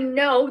I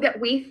know that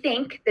we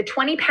think the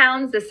 20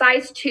 pounds, the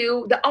size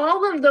 2,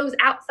 all of those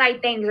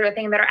outside things are the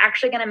things that are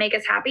actually going to make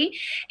us happy,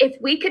 if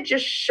we could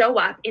just show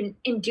up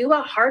and do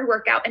a hard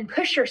workout and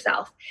push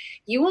yourself,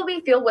 you will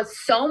be filled with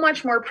so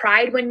much more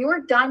pride. When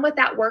you're done with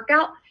that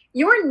workout,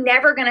 you're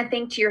never going to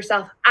think to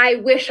yourself, I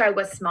wish I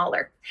was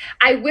smaller.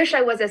 I wish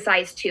I was a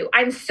size 2.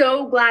 I'm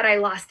so glad I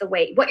lost the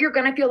weight. What you're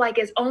going to feel like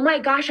is, oh my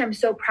gosh, I'm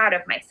so proud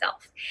of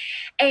myself.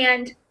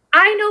 And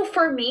I know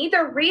for me,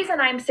 the reason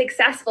I'm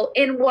successful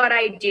in what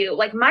I do,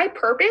 like my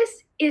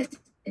purpose is to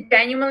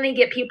genuinely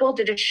get people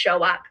to just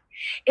show up.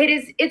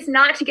 It's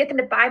not to get them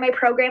to buy my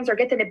programs or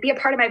get them to be a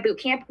part of my boot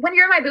camp. When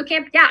you're in my boot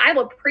camp, yeah, I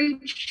will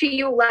preach to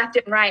you left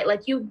and right.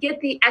 Like, you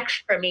get the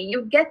extra me,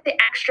 you get the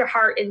extra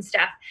heart and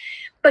stuff.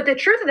 But the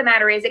truth of the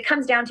matter is, it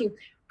comes down to,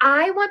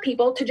 I want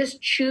people to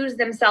just choose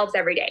themselves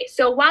every day.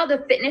 So while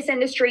the fitness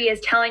industry is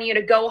telling you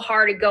to go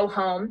hard and go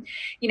home,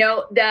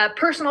 the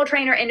personal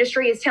trainer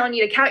industry is telling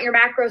you to count your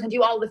macros and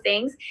do all the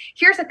things.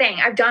 Here's the thing.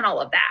 I've done all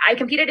of that. I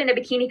competed in a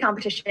bikini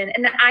competition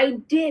and I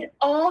did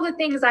all the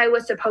things I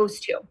was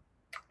supposed to.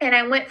 And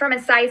I went from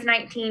a size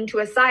 19 to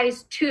a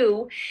size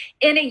 2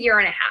 in a year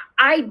and a half.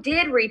 I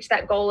did reach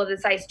that goal of the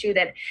size 2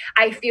 that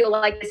I feel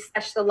like is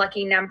such the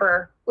lucky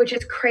number, which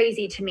is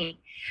crazy to me,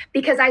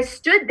 because I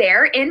stood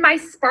there in my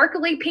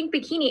sparkly pink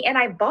bikini and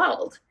I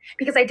bawled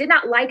because I did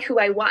not like who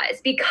I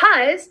was,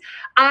 because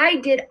I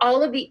did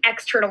all of the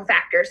external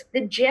factors.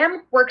 The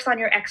gym works on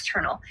your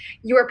external.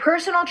 Your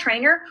personal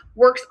trainer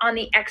works on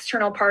the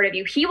external part of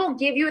you. He will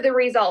give you the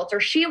results, or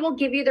she will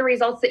give you the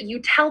results that you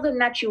tell them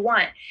that you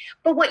want.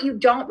 But what you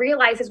don't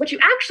realize is what you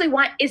actually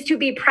want is to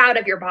be proud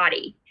of your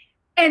body.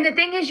 And the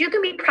thing is, you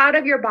can be proud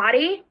of your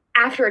body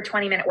after a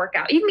 20-minute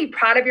workout. You can be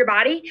proud of your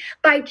body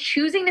by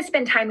choosing to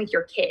spend time with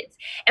your kids.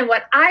 And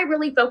what I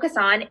really focus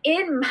on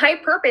in my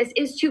purpose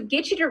is to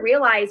get you to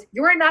realize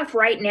you're enough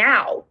right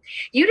now.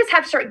 You just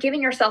have to start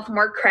giving yourself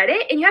more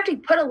credit, and you have to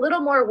put a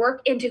little more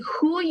work into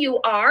who you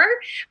are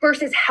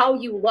versus how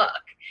you look.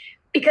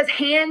 Because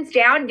hands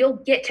down, you'll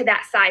get to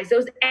that size.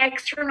 Those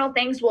external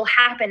things will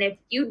happen. If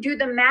you do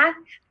the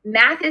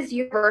math is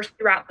universal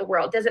throughout the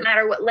world. Doesn't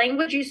matter what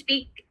language you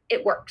speak,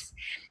 it works.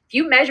 If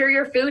you measure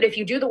your food, if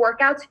you do the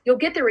workouts, you'll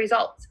get the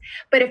results.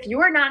 But if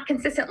you're not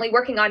consistently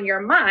working on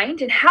your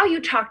mind and how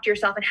you talk to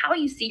yourself and how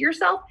you see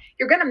yourself,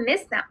 you're going to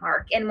miss that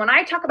mark. And when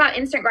I talk about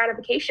instant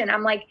gratification,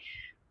 I'm like,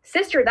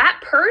 sister,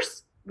 that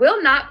purse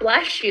will not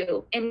bless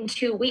you in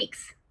 2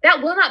 weeks.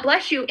 That will not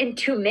bless you in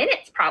 2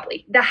 minutes,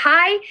 probably. The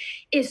high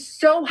is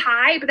so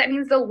high, but that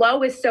means the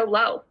low is so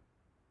low.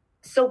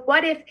 So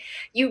what if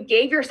you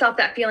gave yourself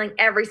that feeling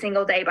every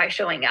single day by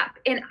showing up?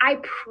 And I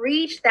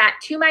preach that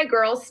to my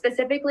girls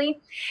specifically,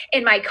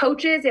 and my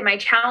coaches and my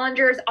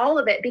challengers, all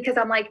of it, because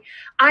I'm like,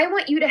 I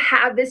want you to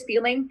have this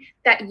feeling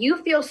that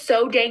you feel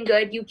so dang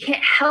good, you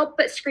can't help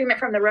but scream it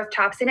from the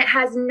rooftops, and it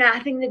has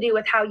nothing to do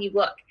with how you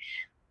look.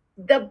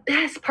 The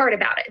best part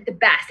about it, and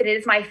it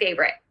is my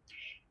favorite,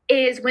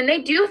 is when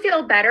they do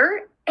feel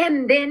better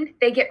and then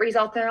they get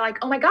results and they're like,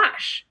 oh my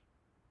gosh,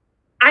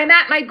 I'm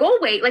at my goal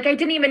weight. Like, I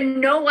didn't even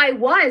know I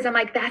was. I'm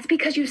like, that's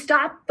because you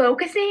stopped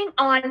focusing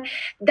on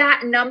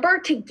that number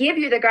to give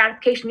you the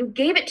gratification. You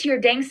gave it to your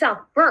dang self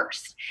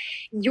first.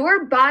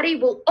 Your body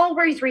will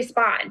always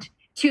respond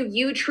to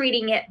you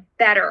treating it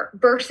better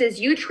versus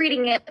you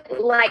treating it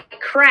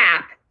like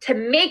crap to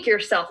make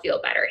yourself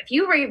feel better. If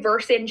you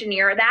reverse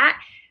engineer that,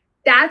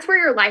 that's where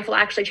your life will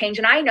actually change.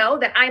 And I know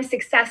that I'm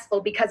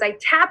successful because I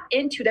tap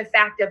into the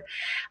fact of,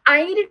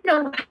 I need to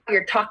know how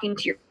you're talking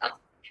to yourself.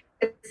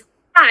 The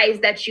size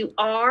that you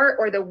are,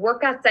 or the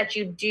workouts that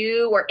you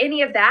do, or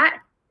any of that,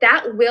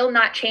 that will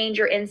not change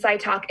your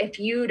inside talk if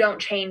you don't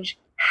change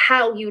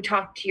how you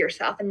talk to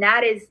yourself. And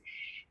that is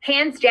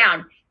hands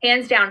down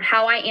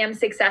how I am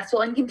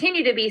successful and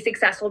continue to be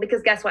successful,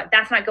 because guess what?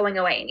 That's not going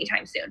away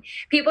anytime soon.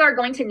 People are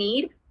going to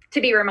need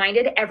to be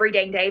reminded every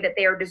dang day that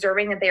they are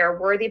deserving, that they are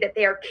worthy, that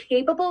they are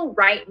capable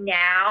right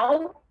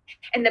now.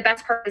 And the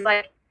best part is,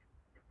 like,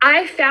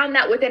 I found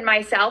that within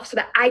myself so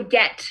that I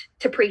get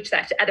to preach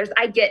that to others.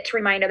 I get to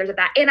remind others of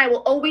that. And I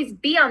will always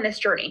be on this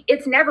journey.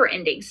 It's never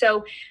ending.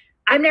 So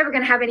I'm never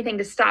going to have anything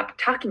to stop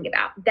talking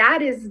about.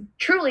 That is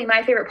truly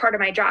my favorite part of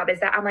my job,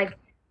 is that I'm like,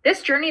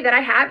 this journey that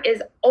I have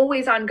is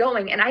always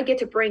ongoing, and I get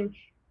to bring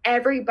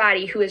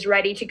everybody who is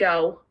ready to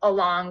go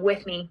along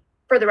with me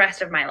for the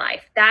rest of my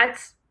life.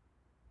 That's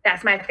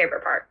my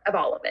favorite part of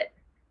all of it.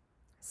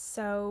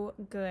 So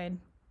good.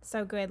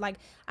 So good. Like,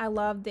 I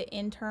love the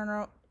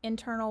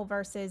internal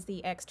versus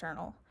the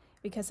external,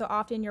 because so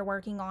often you're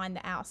working on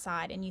the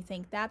outside and you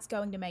think that's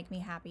going to make me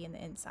happy in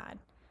the inside,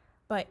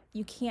 but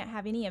you can't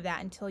have any of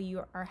that until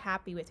you are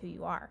happy with who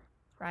you are,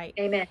 right?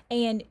 Amen.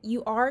 And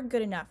you are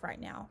good enough right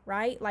now,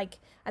 right? Like,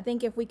 I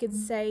think if we could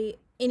say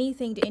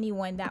anything to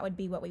anyone, that would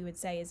be what we would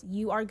say is,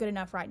 you are good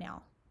enough right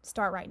now.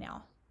 Start right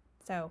now.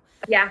 So,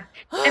 yeah.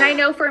 And I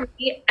know for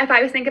me, if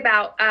I was think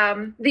about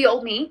the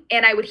old me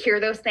and I would hear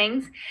those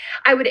things,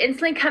 I would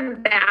instantly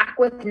come back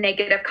with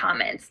negative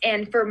comments.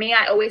 And for me,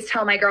 I always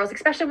tell my girls,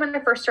 especially when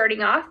they're first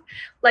starting off,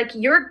 like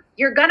you're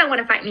gonna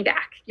want to fight me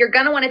back. You're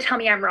gonna want to tell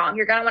me I'm wrong.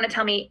 You're gonna want to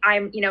tell me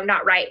I'm,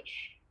 not right.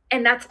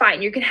 And that's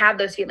fine. You can have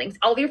those feelings.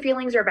 All your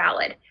feelings are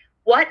valid.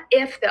 What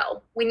if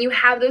though, when you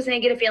have those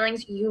negative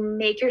feelings, you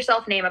make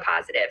yourself name a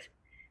positive?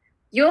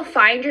 You'll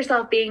find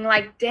yourself being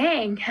like,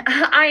 dang,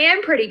 I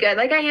am pretty good.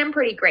 Like I am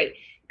pretty great.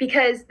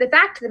 Because the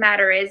fact of the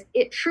matter is,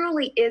 it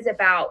truly is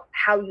about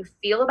how you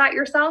feel about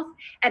yourself.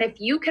 And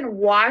if you can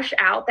wash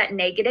out that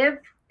negative,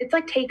 it's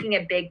like taking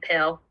a big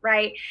pill,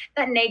 right?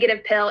 That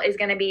negative pill is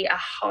going to be a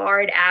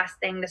hard ass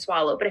thing to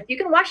swallow. But if you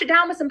can wash it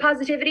down with some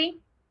positivity,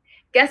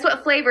 guess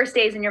what flavor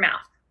stays in your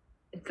mouth?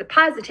 It's the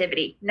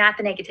positivity, not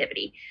the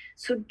negativity.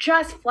 So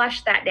just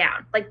flush that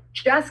down. Like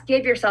just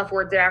give yourself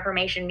words of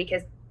affirmation,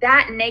 because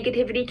that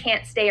negativity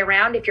can't stay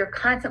around if you're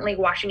constantly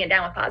washing it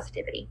down with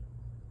positivity.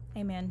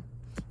 Amen.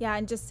 Yeah,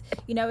 and just,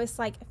 it's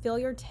like fill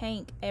your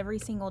tank every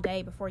single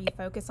day before you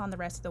focus on the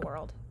rest of the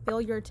world.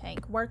 Fill your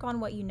tank. Work on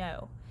what you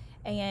know.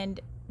 And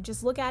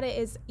just look at it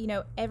as,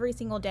 every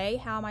single day,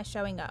 how am I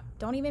showing up?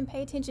 Don't even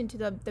pay attention to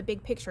the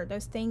big picture.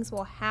 Those things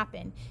will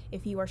happen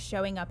if you are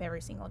showing up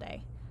every single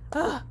day.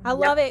 Oh, I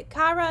love it.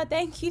 Kyra,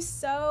 thank you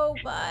so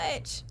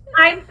much.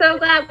 I'm so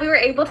glad we were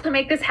able to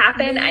make this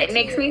happen. It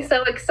makes me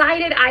so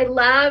excited. I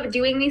love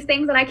doing these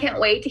things, and I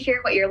can't wait to hear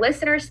what your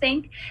listeners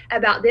think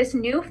about this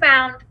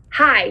newfound,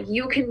 hi,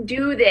 you can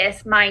do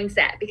this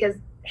mindset, because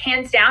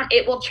hands down,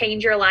 it will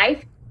change your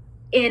life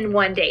in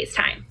one day's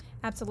time.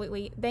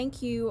 Absolutely.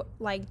 Thank you,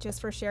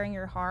 just for sharing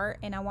your heart.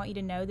 And I want you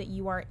to know that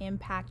you are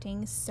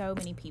impacting so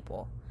many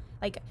people.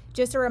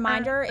 Just a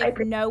reminder, if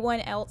no one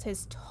else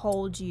has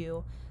told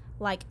you,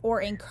 or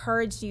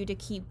encouraged you to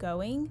keep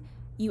going,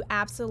 you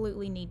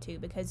absolutely need to,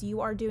 because you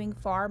are doing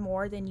far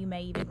more than you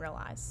may even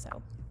realize.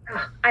 So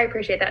I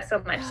appreciate that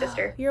so much,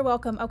 sister. You're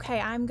welcome. Okay,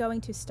 I'm going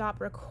to stop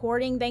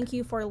recording. Thank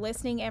you for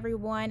listening,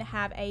 everyone.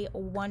 Have a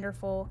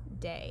wonderful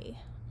day.